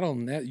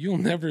 You'll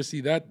never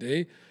see that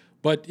day.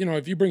 But you know,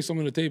 if you bring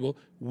someone to the table,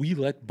 we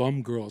let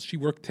bum girls. She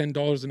worked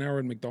 $10 an hour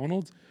at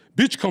McDonald's.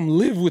 Bitch, come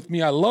live with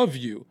me. I love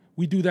you.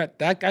 We do that.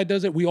 That guy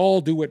does it. We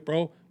all do it,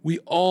 bro. We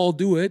all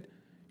do it.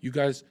 You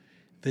guys,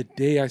 The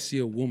day I see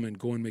a woman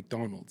go in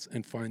McDonald's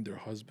and find their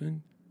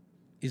husband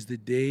is the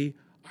day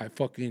I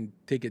fucking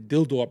take a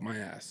dildo up my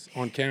ass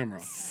on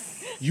camera.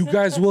 You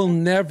guys will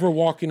never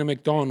walk into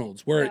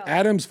McDonald's where No.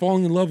 Adam's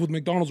falling in love with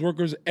McDonald's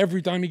workers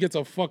every time he gets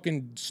a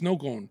fucking snow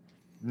cone.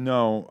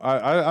 No,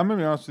 I'm gonna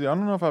be honest with you. I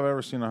don't know if I've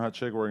ever seen a hot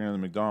chick working at the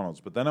McDonald's.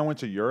 But then I went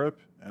to Europe,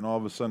 and all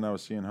of a sudden I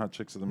was seeing hot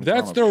chicks at the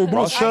That's McDonald's. their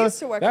Russia. I used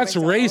to work at That's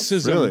McDonald's.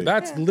 racism. Really?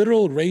 That's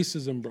literal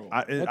racism, bro.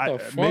 What the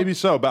fuck? Maybe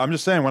so, but I'm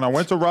just saying. When I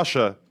went to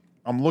Russia,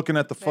 I'm looking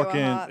at the They were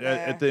fucking hot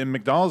at there. the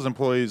McDonald's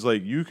employees.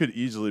 Like, you could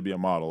easily be a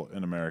model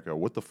in America.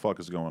 What the fuck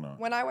is going on?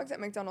 When I worked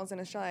at McDonald's in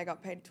Australia, I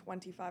got paid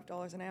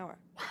 $25 an hour.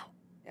 Wow.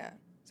 Yeah.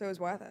 So it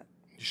was worth it.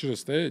 You should have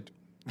stayed.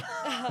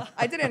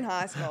 I did it in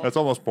high school. That's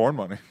almost porn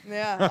money.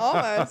 Yeah,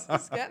 almost.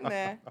 It's getting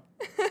there.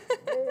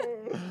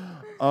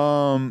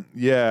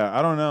 Yeah,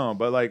 I don't know,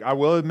 but like, I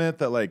will admit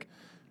that like,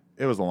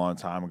 it was a long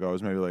time ago. It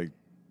was maybe like,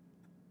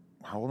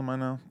 how old am I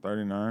now?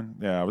 39.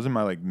 Yeah, I was in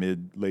my like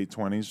late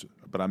 20s,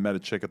 but I met a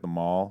chick at the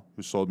mall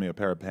who sold me a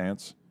pair of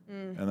pants,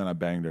 and then I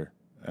banged her.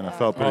 And I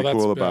felt pretty that's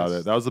cool the about best.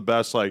 it. That was the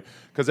best, like,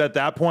 because at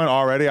that point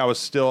already, I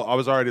was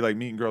already like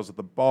meeting girls at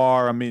the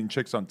bar. I'm meeting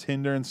chicks on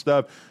Tinder and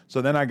stuff.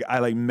 So then I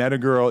like met a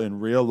girl in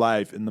real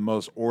life in the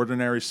most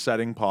ordinary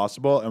setting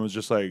possible, and was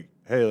just like,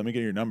 hey, let me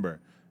get your number.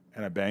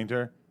 And I banged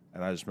her.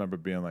 And I just remember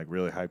being like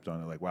really hyped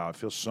on it. Like, wow, it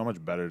feels so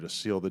much better to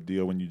seal the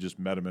deal when you just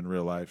met him in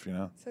real life, you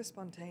know? So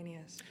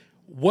spontaneous.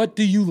 What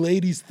do you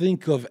ladies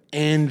think of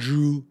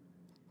Andrew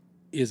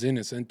is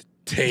innocent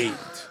Tate?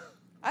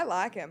 I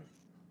like him.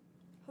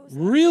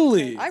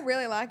 Really? I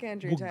really like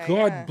Andrew Well, Tate.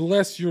 God yeah.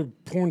 bless your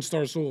porn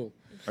star soul.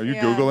 Are you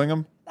Yeah. Googling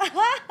him?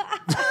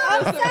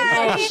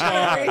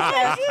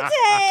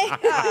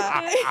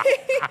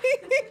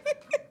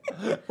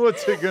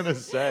 What's he going to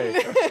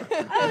say?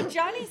 Oh,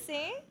 Johnny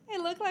Singh? He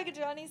looked like a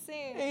Johnny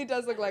Singh. He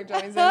does look like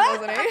Johnny Sins,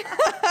 doesn't he?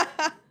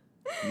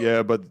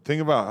 Yeah, but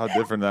think about how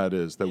different that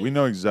is. That we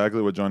know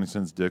exactly what Johnny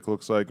Sin's dick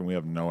looks like, and we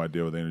have no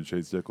idea what Andrew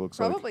Tate's dick looks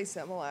like. Probably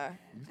similar.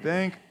 You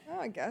think? Oh,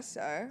 I guess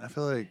so. I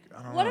feel like,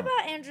 I don't What know.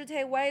 about Andrew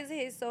Tate? Why is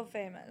he so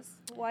famous?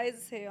 Why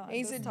is he on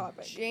He's this a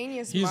topic?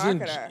 genius He's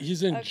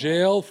marketer. in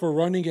jail for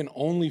running an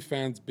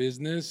OnlyFans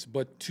business,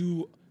 but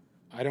two,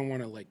 I don't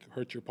want to like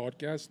hurt your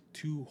podcast,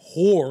 two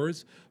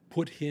whores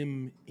put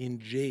him in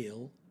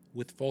jail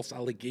with false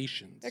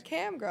allegations. They're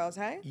cam girls,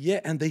 hey? Yeah,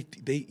 and they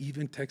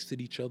even texted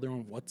each other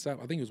on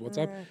WhatsApp. I think it was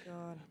WhatsApp. Oh,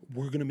 God.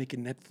 We're gonna make a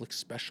Netflix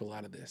special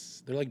out of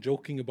this. They're like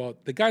joking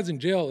about the guy's in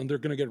jail and they're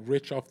gonna get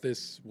rich off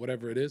this,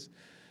 whatever it is.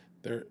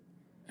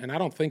 And I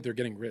don't think they're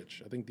getting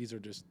rich. I think these are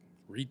just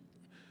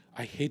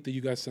I hate that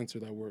you guys censor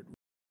that word.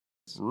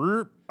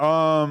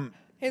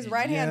 His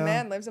right-hand Yeah.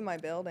 man lives in my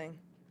building.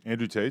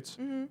 Andrew Tate's?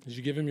 Mm-hmm. Did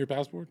you give him your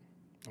passport?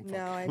 No,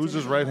 I Who's didn't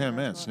his know right hand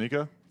that man? one.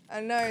 Sneaker? I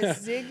know,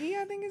 Ziggy,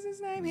 I think is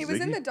his name. He was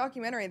in Ziggy? the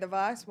documentary, the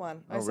Vice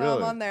one. I Oh, saw him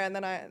really? on there, and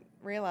then I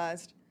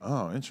realized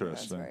Oh, that's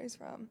interesting. where he's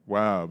from.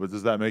 Wow, but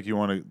does that make you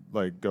want to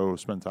like go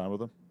spend time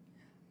with him?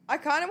 I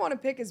kind of want to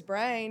pick his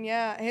brain,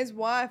 yeah. His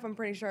wife, I'm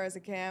pretty sure, is a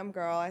cam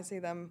girl. I see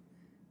them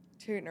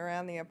tooting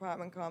around the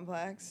apartment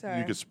complex. So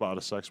You could spot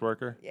a sex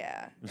worker?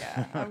 yeah.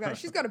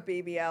 She's got a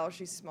BBL.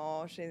 She's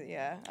small. I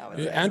would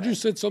say Andrew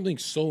so. said something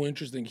so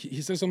interesting.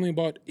 He said something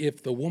about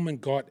if the woman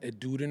got a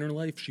dude in her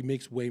life, she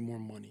makes way more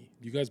money.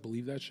 Do you guys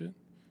believe that shit?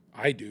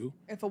 I do.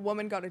 If a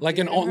woman got a Like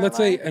dude in her let's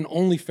say life- an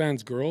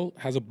OnlyFans girl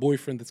has a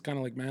boyfriend that's kind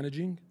of like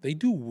managing. They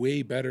do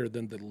way better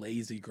than the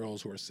lazy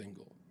girls who are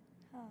single.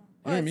 You know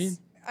what I mean?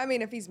 I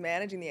mean, if he's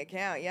managing the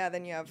account, yeah,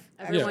 then you have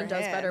Everyone extra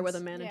does better with a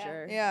hands.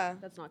 manager. Yeah.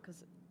 That's not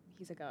because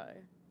he's a guy.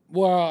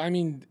 Well, I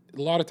mean,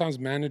 a lot of times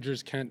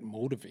managers can't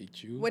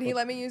motivate you. Would he but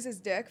let me use his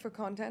dick for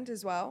content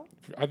as well?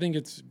 I think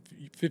it's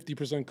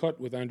 50% cut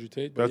with Andrew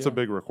Tate. but That's a yeah.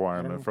 big know.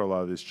 requirement for a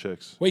lot of these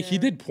chicks. Wait, he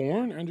did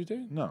porn, Andrew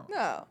Tate? No.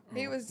 No,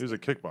 he was, He was a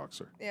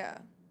kickboxer. yeah,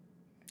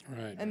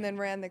 Right. and then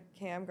ran the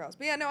cam girls.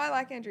 But yeah, no, I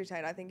like Andrew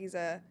Tate. I think he's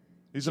a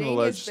He's an genius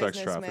alleged sex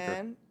businessman.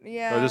 trafficker.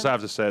 Yeah, I just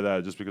have to say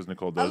that just because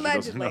Nicole Dozier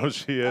doesn't know who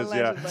Allegedly. she is.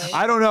 Allegedly. Yeah,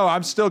 I don't know.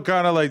 I'm still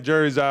kind of like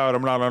jury's out.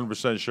 I'm not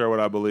 100% sure what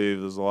I believe.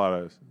 There's a lot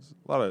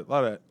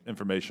of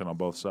information on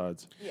both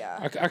sides. yeah.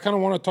 I kind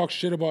of want to talk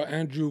shit about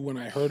Andrew when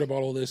I heard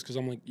about all this because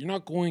I'm like, you're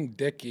not going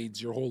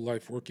decades your whole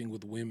life working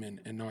with women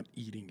and not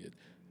eating it.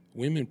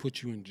 Women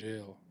put you in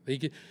jail.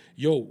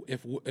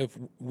 If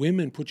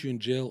women put you in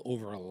jail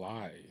over a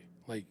lie,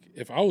 like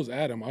if I was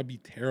Adam, I'd be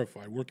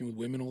terrified working with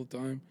women all the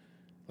time.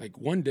 Like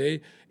one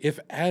day, if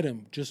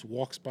Adam just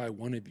walks by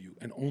one of you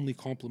and only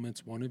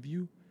compliments one of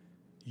you,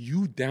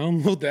 you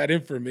download that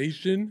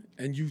information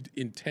and you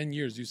in 10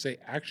 years you say,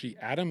 actually,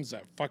 Adam's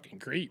a fucking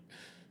creep.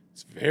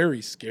 It's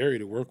very scary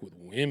to work with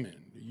women.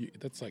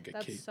 That's like a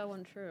That's case. so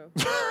untrue.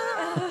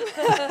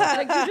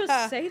 Like, you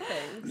just say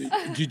things.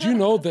 Did you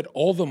know that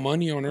all the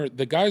money on earth,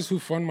 the guys who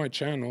fund my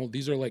channel,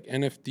 these are like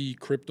NFT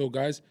crypto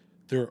guys,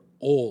 they're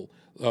all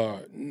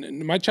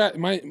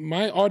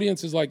my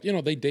audience is like,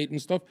 they date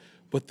and stuff,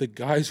 but the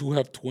guys who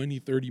have 20,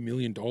 30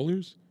 million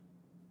dollars,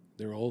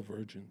 they're all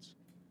virgins.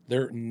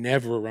 they're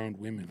never around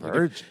women. Like,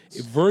 Virgins.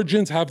 if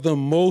virgins have the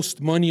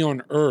most money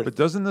on earth. But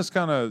doesn't this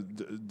kind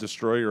of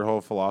destroy your whole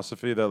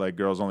philosophy that like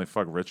girls only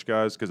fuck rich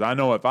guys? Because I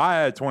know if I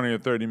had $20 or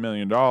 $30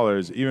 million,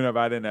 even if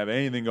I didn't have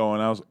anything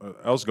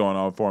else going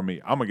on for me,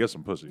 I'm gonna get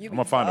some pussy. I'm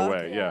gonna find a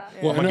way. Yeah,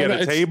 Well, I'm gonna no, get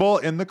a it's- table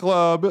in the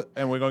club,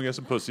 and we're gonna get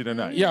some pussy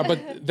tonight. Yeah,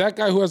 but that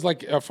guy who has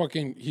like a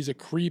fucking, he's a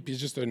creep, he's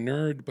just a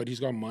nerd, but he's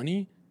got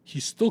money.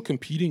 He's still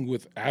competing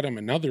with Adam,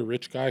 another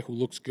rich guy who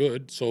looks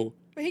good. So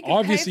But he could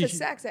obviously, pay for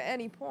sex at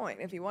any point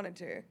if he wanted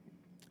to.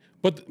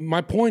 but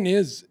my point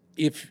is,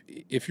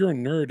 if you're a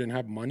nerd and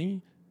have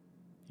money,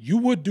 you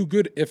would do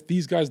good if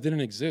these guys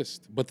didn't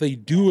exist. But they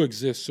do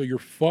exist, so you're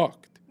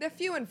fucked. They're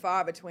few and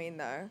far between,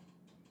 though.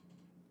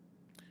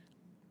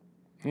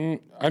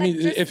 I mean,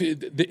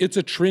 it's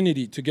a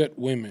trinity to get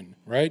women,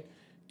 right?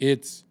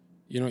 It's,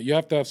 you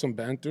have to have some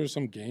banter,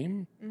 some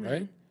game,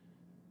 right?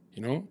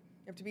 You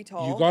have to be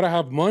tall. You got to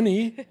have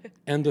money.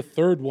 And the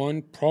third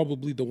one,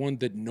 probably the one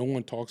that no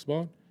one talks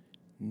about,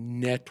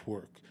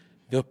 network.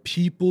 The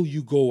people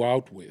you go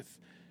out with.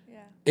 Yeah.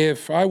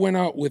 If I went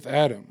out with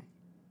Adam,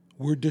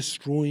 we're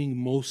destroying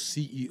most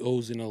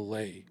CEOs in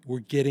LA. We're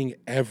getting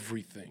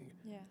everything.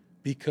 Yeah.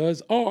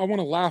 Because, I want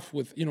to laugh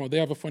with, they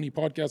have a funny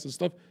podcast and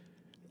stuff.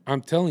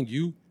 I'm telling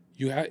you,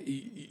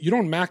 you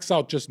don't max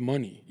out just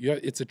money.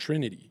 It's a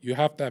trinity. You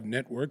have to have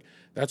network.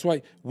 That's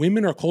why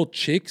women are called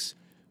chicks,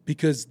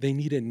 because they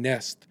need a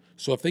nest.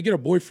 So if they get a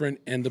boyfriend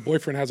and the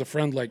boyfriend has a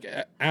friend like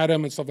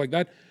Adam and stuff like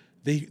that,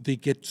 they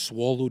get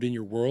swallowed in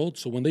your world.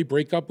 So when they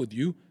break up with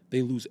you,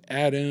 they lose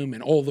Adam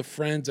and all the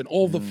friends and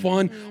all the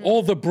fun,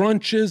 all the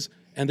brunches,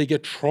 and they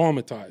get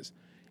traumatized.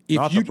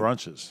 Not the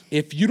brunches.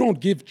 If you don't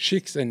give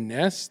chicks a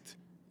nest,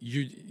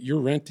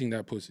 you're renting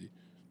that pussy.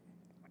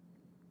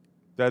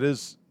 That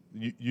is,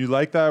 you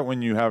like that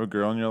when you have a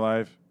girl in your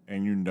life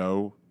and you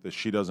know that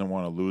she doesn't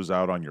want to lose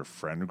out on your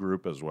friend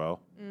group as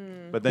well.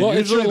 But then Well,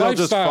 it's usually your they'll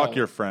just lifestyle. fuck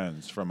your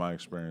friends, from my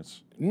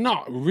experience.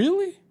 Not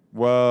really?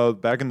 Well,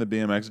 back in the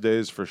BMX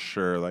days, for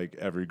sure, like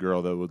every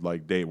girl that would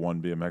like date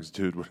one BMX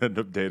dude would end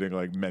up dating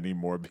like many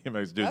more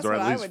BMX dudes, That's or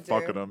what at I least would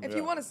fucking do. them. If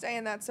you want to stay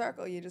in that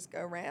circle, you just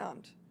go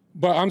round.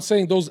 But I'm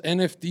saying those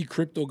NFT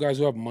crypto guys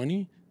who have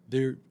money,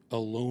 they're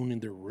alone in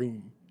their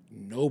room.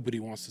 Nobody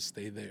wants to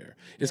stay there.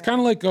 It's kind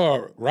of like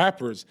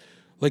rappers.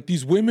 Like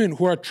these women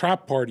who are at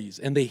trap parties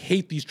and they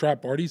hate these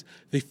trap parties,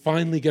 they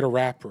finally get a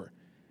rapper.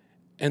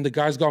 And the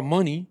guy's got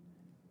money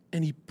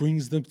and he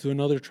brings them to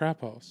another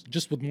trap house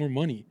just with more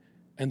money.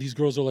 And these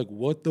girls are like,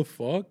 what the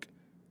fuck?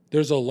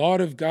 There's a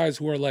lot of guys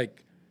who are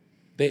like,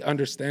 they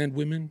understand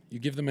women. You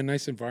give them a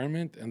nice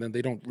environment and then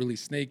they don't really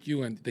snake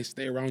you and they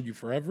stay around you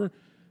forever.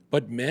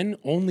 But men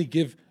only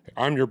give,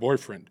 I'm your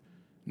boyfriend.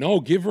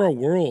 No, give her a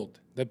world.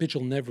 That bitch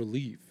will never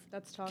leave.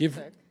 That's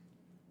toxic.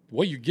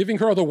 What, you're giving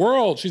her the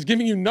world. She's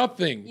giving you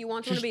nothing. You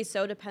want them to be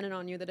so dependent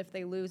on you that if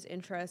they lose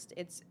interest,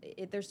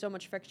 there's so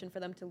much friction for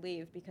them to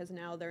leave because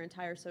now their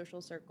entire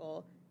social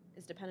circle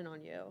is dependent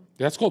on you.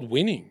 That's called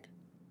winning.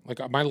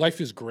 Like, my life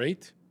is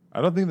great.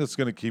 I don't think that's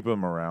going to keep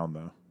them around,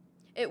 though.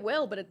 It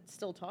will, but it's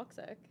still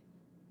toxic.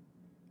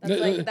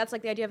 The- That's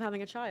like the idea of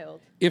having a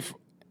child. If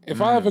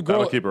I have a girl,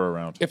 That'll keep her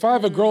around. if I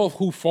have a girl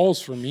who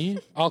falls for me,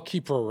 I'll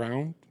keep her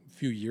around a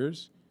few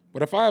years.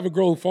 But if I have a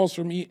girl who falls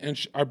for me and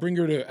I bring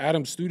her to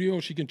Adam's studio,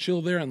 she can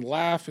chill there and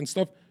laugh and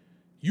stuff.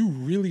 You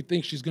really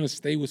think she's going to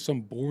stay with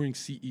some boring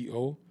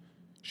CEO?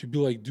 She'd be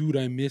like, dude,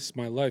 I miss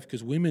my life.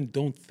 Because women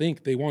don't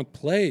think, they want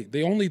play.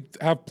 They only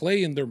have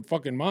play in their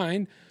fucking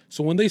mind.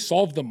 So when they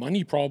solve the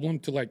money problem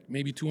to like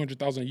maybe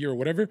 $200,000 a year or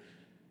whatever,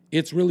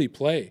 it's really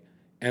play.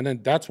 And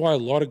then that's why a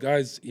lot of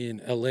guys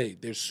in LA,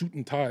 they're suit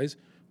and ties,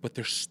 but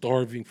they're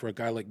starving for a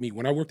guy like me.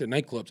 When I worked at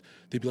nightclubs,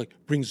 they'd be like,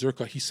 bring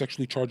Zherka. He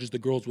sexually charges the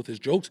girls with his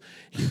jokes.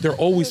 They're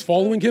always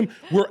following him.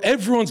 Where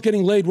everyone's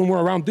getting laid when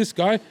we're around this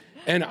guy.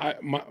 And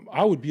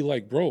I would be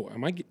like, bro,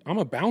 I'm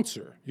a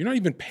bouncer. You're not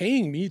even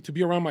paying me to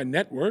be around my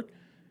network.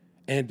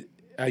 And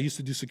I used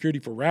to do security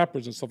for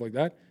rappers and stuff like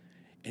that.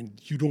 And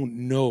you don't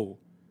know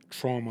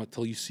trauma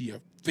till you see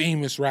a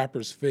famous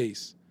rapper's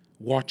face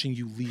watching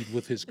you lead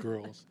with his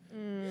girls.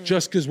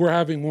 Just because we're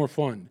having more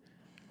fun,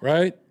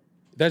 right?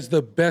 That's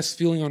the best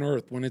feeling on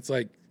earth when it's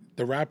like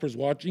the rapper's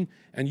watching.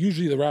 And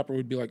usually the rapper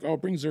would be like, oh,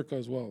 bring Zherka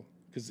as well.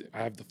 Because I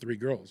have the 3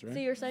 girls, right? So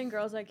you're saying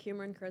girls like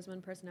humor and charisma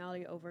and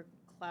personality over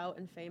clout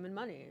and fame and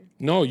money?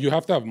 No, you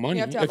have to have money.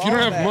 You have to have If you don't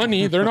all of have it.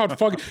 money, they're not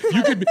fucking.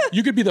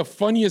 You could be the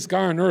funniest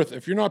guy on earth.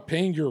 If you're not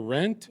paying your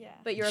rent, Yeah.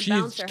 But you're a she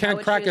bouncer.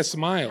 can't crack a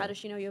smile. How does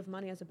she know you have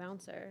money as a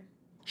bouncer?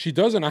 She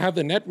doesn't. I have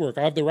the network.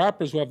 I have the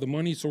rappers who have the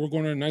money, so we're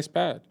going to a nice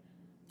pad,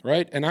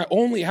 right? And I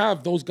only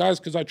have those guys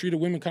because I treated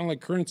women kind of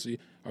like currency.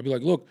 I'd be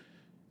like, look,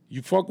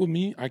 you fuck with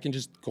me, I can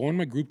just go in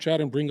my group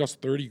chat and bring us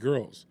 30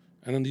 girls.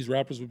 And then these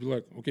rappers would be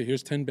like, okay,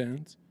 here's 10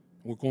 bands.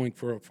 We're going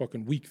for a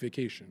fucking week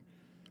vacation,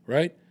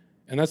 right?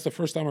 And that's the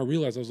first time I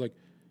realized, I was like,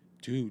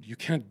 dude, you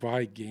can't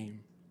buy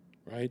game,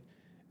 right?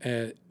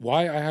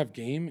 Why I have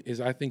game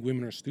is I think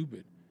women are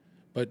stupid.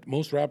 But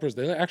most rappers,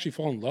 they actually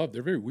fall in love.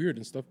 They're very weird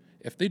and stuff.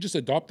 If they just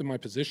adopted my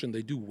position,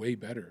 they do way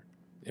better.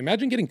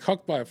 Imagine getting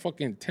cucked by a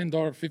fucking $10,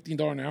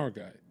 $15 an hour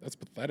guy. That's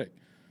pathetic.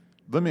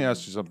 Let me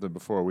ask you something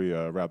before we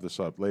wrap this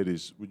up.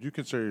 Ladies, would you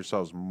consider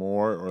yourselves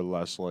more or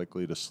less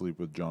likely to sleep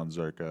with Jon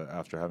Zherka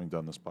after having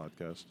done this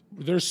podcast?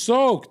 They're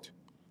soaked.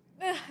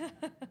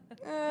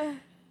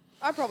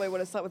 I probably would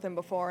have slept with him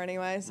before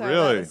anyway. So Really?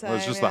 about the Was it same,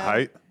 just yeah. the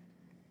height?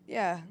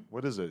 Yeah.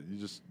 What is it?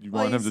 You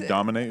Well, want him to he's-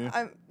 dominate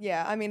you?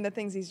 I mean, the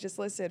things he's just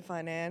listed: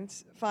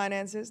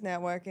 finances,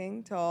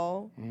 networking,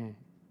 tall.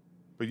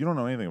 But you don't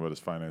know anything about his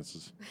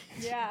finances.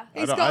 Yeah.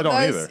 I don't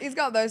either. He's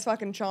got those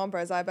fucking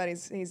chompers. I bet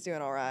he's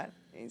doing all right.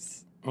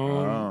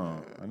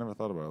 Oh, I never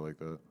thought about it like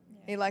that.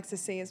 He likes to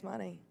see his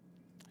money.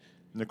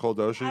 Nicole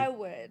Doshi? I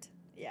would.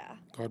 Yeah.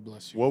 God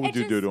bless you. What would I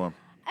you do just- to him?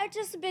 I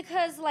just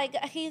because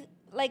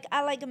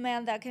I like a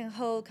man that can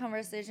hold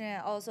conversation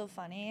and also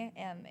funny,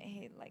 and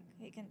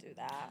he can do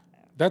that.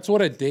 That's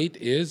what a date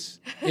is.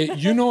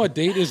 You know a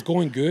date is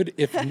going good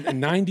if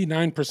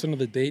 99% of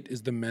the date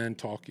is the man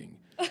talking.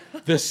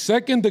 The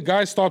second the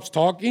guy stops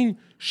talking,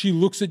 she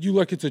looks at you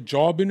like it's a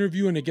job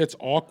interview and it gets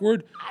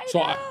awkward.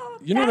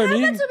 You know that what I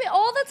mean? happens to me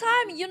all the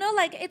time. You know,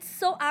 like it's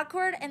so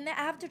awkward, and then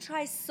I have to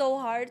try so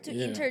hard to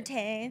Yeah.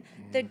 entertain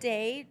the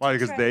date. Why?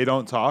 Because they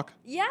don't talk?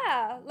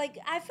 Yeah, like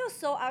I feel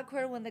so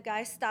awkward when the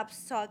guy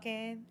stops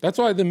talking. That's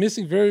why the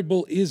missing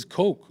variable is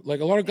coke. Like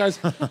a lot of guys,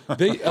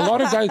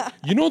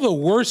 you know, the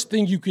worst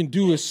thing you can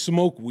do is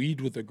smoke weed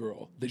with a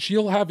girl. That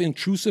she'll have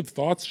intrusive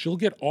thoughts. She'll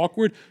get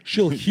awkward.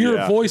 She'll hear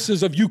Yeah.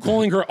 voices of you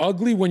calling her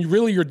ugly when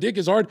really your dick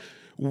is hard.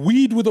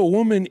 Weed with a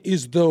woman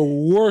is the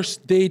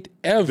worst date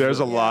ever. There's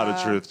a lot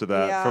of truth to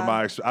that. Yeah. From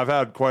I've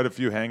had quite a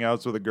few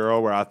hangouts with a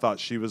girl where I thought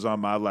she was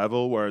on my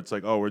level, where it's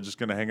like, oh, we're just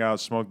gonna hang out,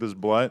 smoke this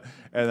blunt,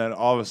 and then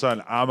all of a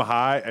sudden I'm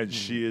high and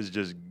she is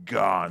just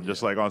gone,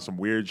 just like on some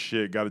weird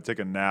shit. Got to take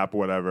a nap,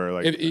 whatever.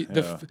 Like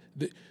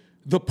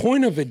The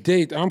point of a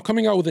date, I'm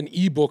coming out with an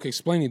ebook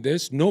explaining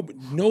this. No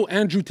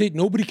Andrew Tate,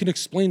 nobody can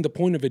explain the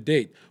point of a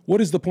date. What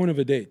is the point of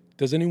a date?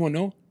 Does anyone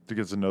know? to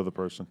get to know the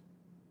person,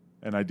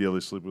 and ideally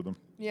sleep with them.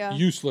 Yeah.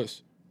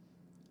 Useless.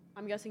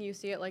 I'm guessing you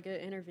see it like an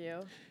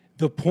interview.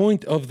 The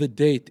point of the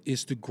date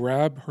is to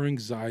grab her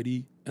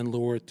anxiety and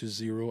lower it to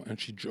zero, and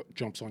she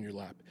jumps on your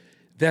lap.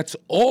 That's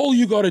all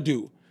you got to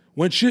do.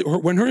 When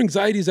her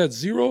anxiety is at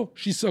zero,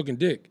 she's sucking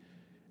dick.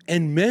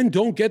 And men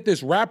don't get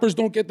this. Rappers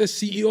don't get this.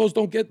 CEOs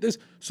don't get this.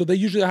 So they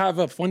usually have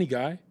a funny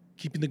guy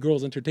keeping the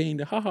girls entertained.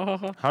 Ha ha ha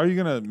ha. How are you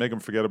gonna make them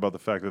forget about the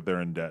fact that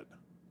they're in debt?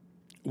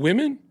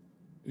 Women,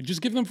 you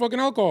just give them fucking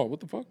alcohol. What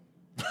the fuck?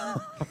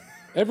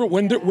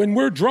 When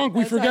we're drunk,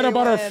 we That's forget how you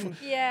about our. win.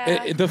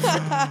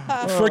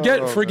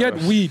 Forget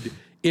weed.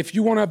 If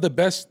you want to have the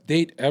best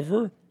date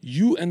ever,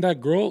 you and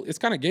that girl, it's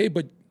kind of gay,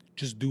 but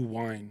just do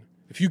wine.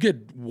 If you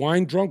get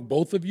wine drunk,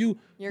 both of you,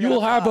 You're you'll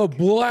gonna have a fuck.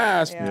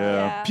 blast. Yeah.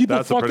 Yeah. People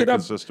That's a fuck pretty it up.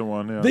 consistent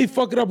one. Yeah. They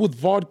fuck it up with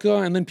vodka,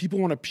 and then people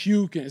want to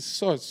puke, and it's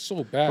so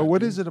bad. But what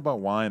dude. is it about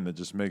wine that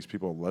just makes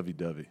people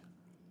lovey-dovey?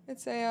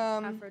 It's a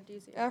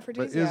Aphrodisiac.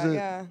 aphrodisiac. it-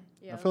 Yeah.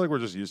 Yeah. I feel like we're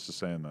just used to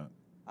saying that.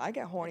 I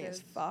get horny It as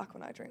is. fuck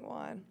when I drink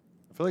wine.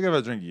 I feel like if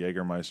I drink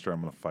Jägermeister, I'm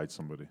gonna fight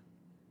somebody.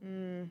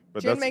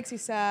 But Gin makes you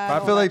sad. I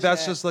all feel that like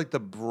that's shit. just like the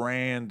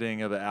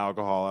branding of the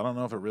alcohol. I don't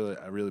know if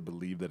I really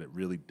believe that it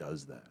really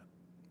does that.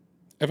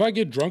 If I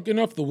get drunk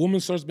enough, the woman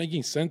starts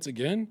making sense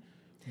again.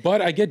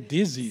 But I get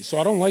dizzy, so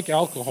I don't like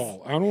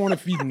alcohol. I don't want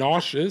to be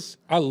nauseous.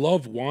 I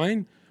love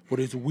wine, but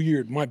it's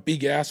weird. My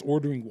big ass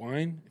ordering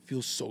wine, it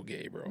feels so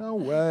gay, bro. No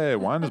way.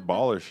 Wine is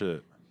baller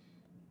shit.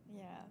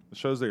 Yeah. It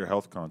shows that you're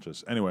health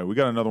conscious. Anyway, we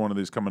got another one of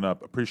these coming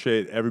up.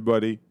 Appreciate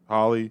everybody.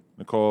 Holly,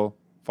 Nicole,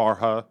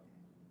 Farha.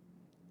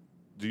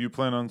 Do you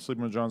plan on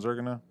sleeping with Jon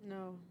Zherka now?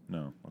 No.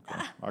 No. Okay.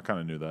 I kind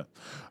of knew that.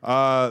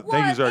 Thank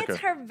Well, you, Zherka. it's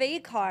her V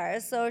car,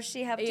 so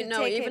she have to You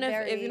know, take even it if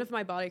very... even if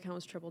my body count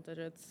was triple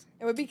digits,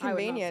 It would be I would not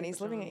convenient. sleep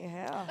He's with living at Jon.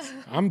 your house.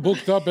 I'm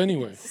booked up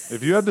anyway.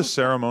 If you had to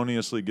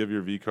ceremoniously give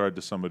your V card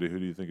to somebody, who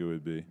do you think it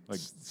would be? Like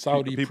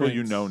Saudi people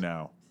you prince. know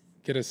now.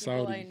 Get a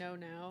people I Saudi. know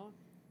now,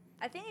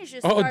 I think you should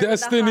Oh, start with the hot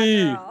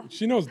Destiny. girl.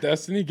 She knows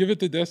Destiny. Give it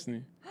to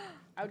Destiny.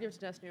 I would give it to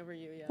Destiny over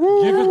you.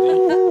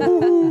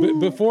 Yeah. Give it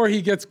before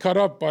he gets cut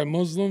up by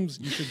Muslims,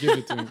 you should give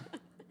it to him.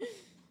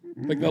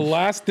 Like the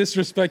last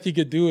disrespect he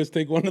could do is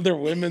take one of their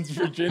women's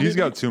virginity. He's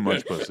got too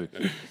much pussy.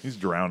 He's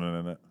drowning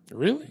in it.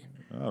 Really?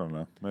 I don't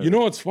know. Maybe. You know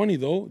what's funny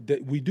though?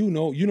 That we do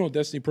know, you know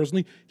Destiny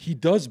personally, he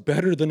does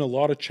better than a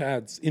lot of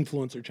Chads,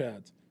 influencer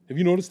Chads. Have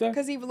you noticed that?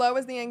 Because he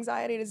lowers the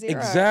anxiety to zero.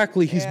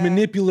 Exactly. He's Yeah.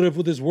 manipulative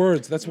with his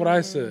words. That's what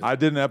I said. I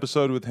did an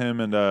episode with him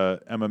and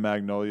Emma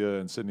Magnolia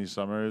and Sydney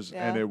Summers,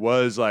 and Yeah. it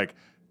was like,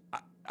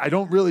 I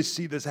don't really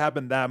see this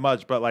happen that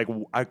much, but like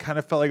I kind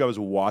of felt like I was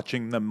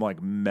watching them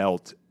like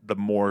melt the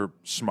more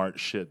smart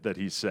shit that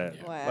he said.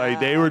 Wow. Like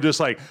they were just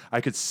like,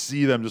 I could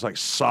see them just like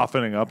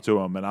softening up to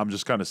him, and I'm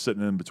just kind of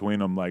sitting in between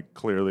them, like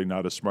clearly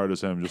not as smart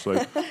as him, just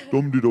like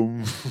dum de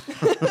dum.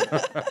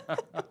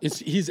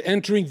 He's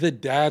entering the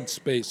dad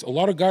space. A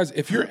lot of guys,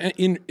 if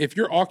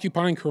you're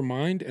occupying her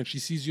mind and she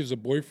sees you as a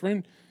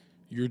boyfriend,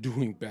 you're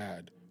doing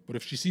bad. But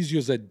if she sees you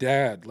as a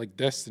dad, like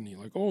Destiny,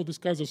 like, oh, this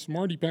guy's a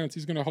smarty pants,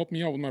 he's gonna help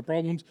me out with my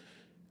problems.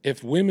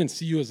 If women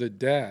see you as a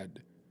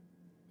dad,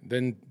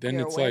 then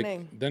You're it's winning.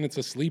 like then it's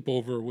a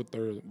sleepover with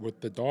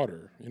the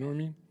daughter. You know what I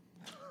mean?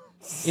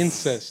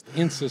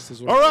 Incest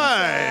is what All it is.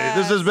 right.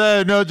 This has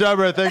been No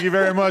Jumper. Thank you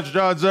very much,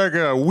 Jon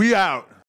Zherka. We out.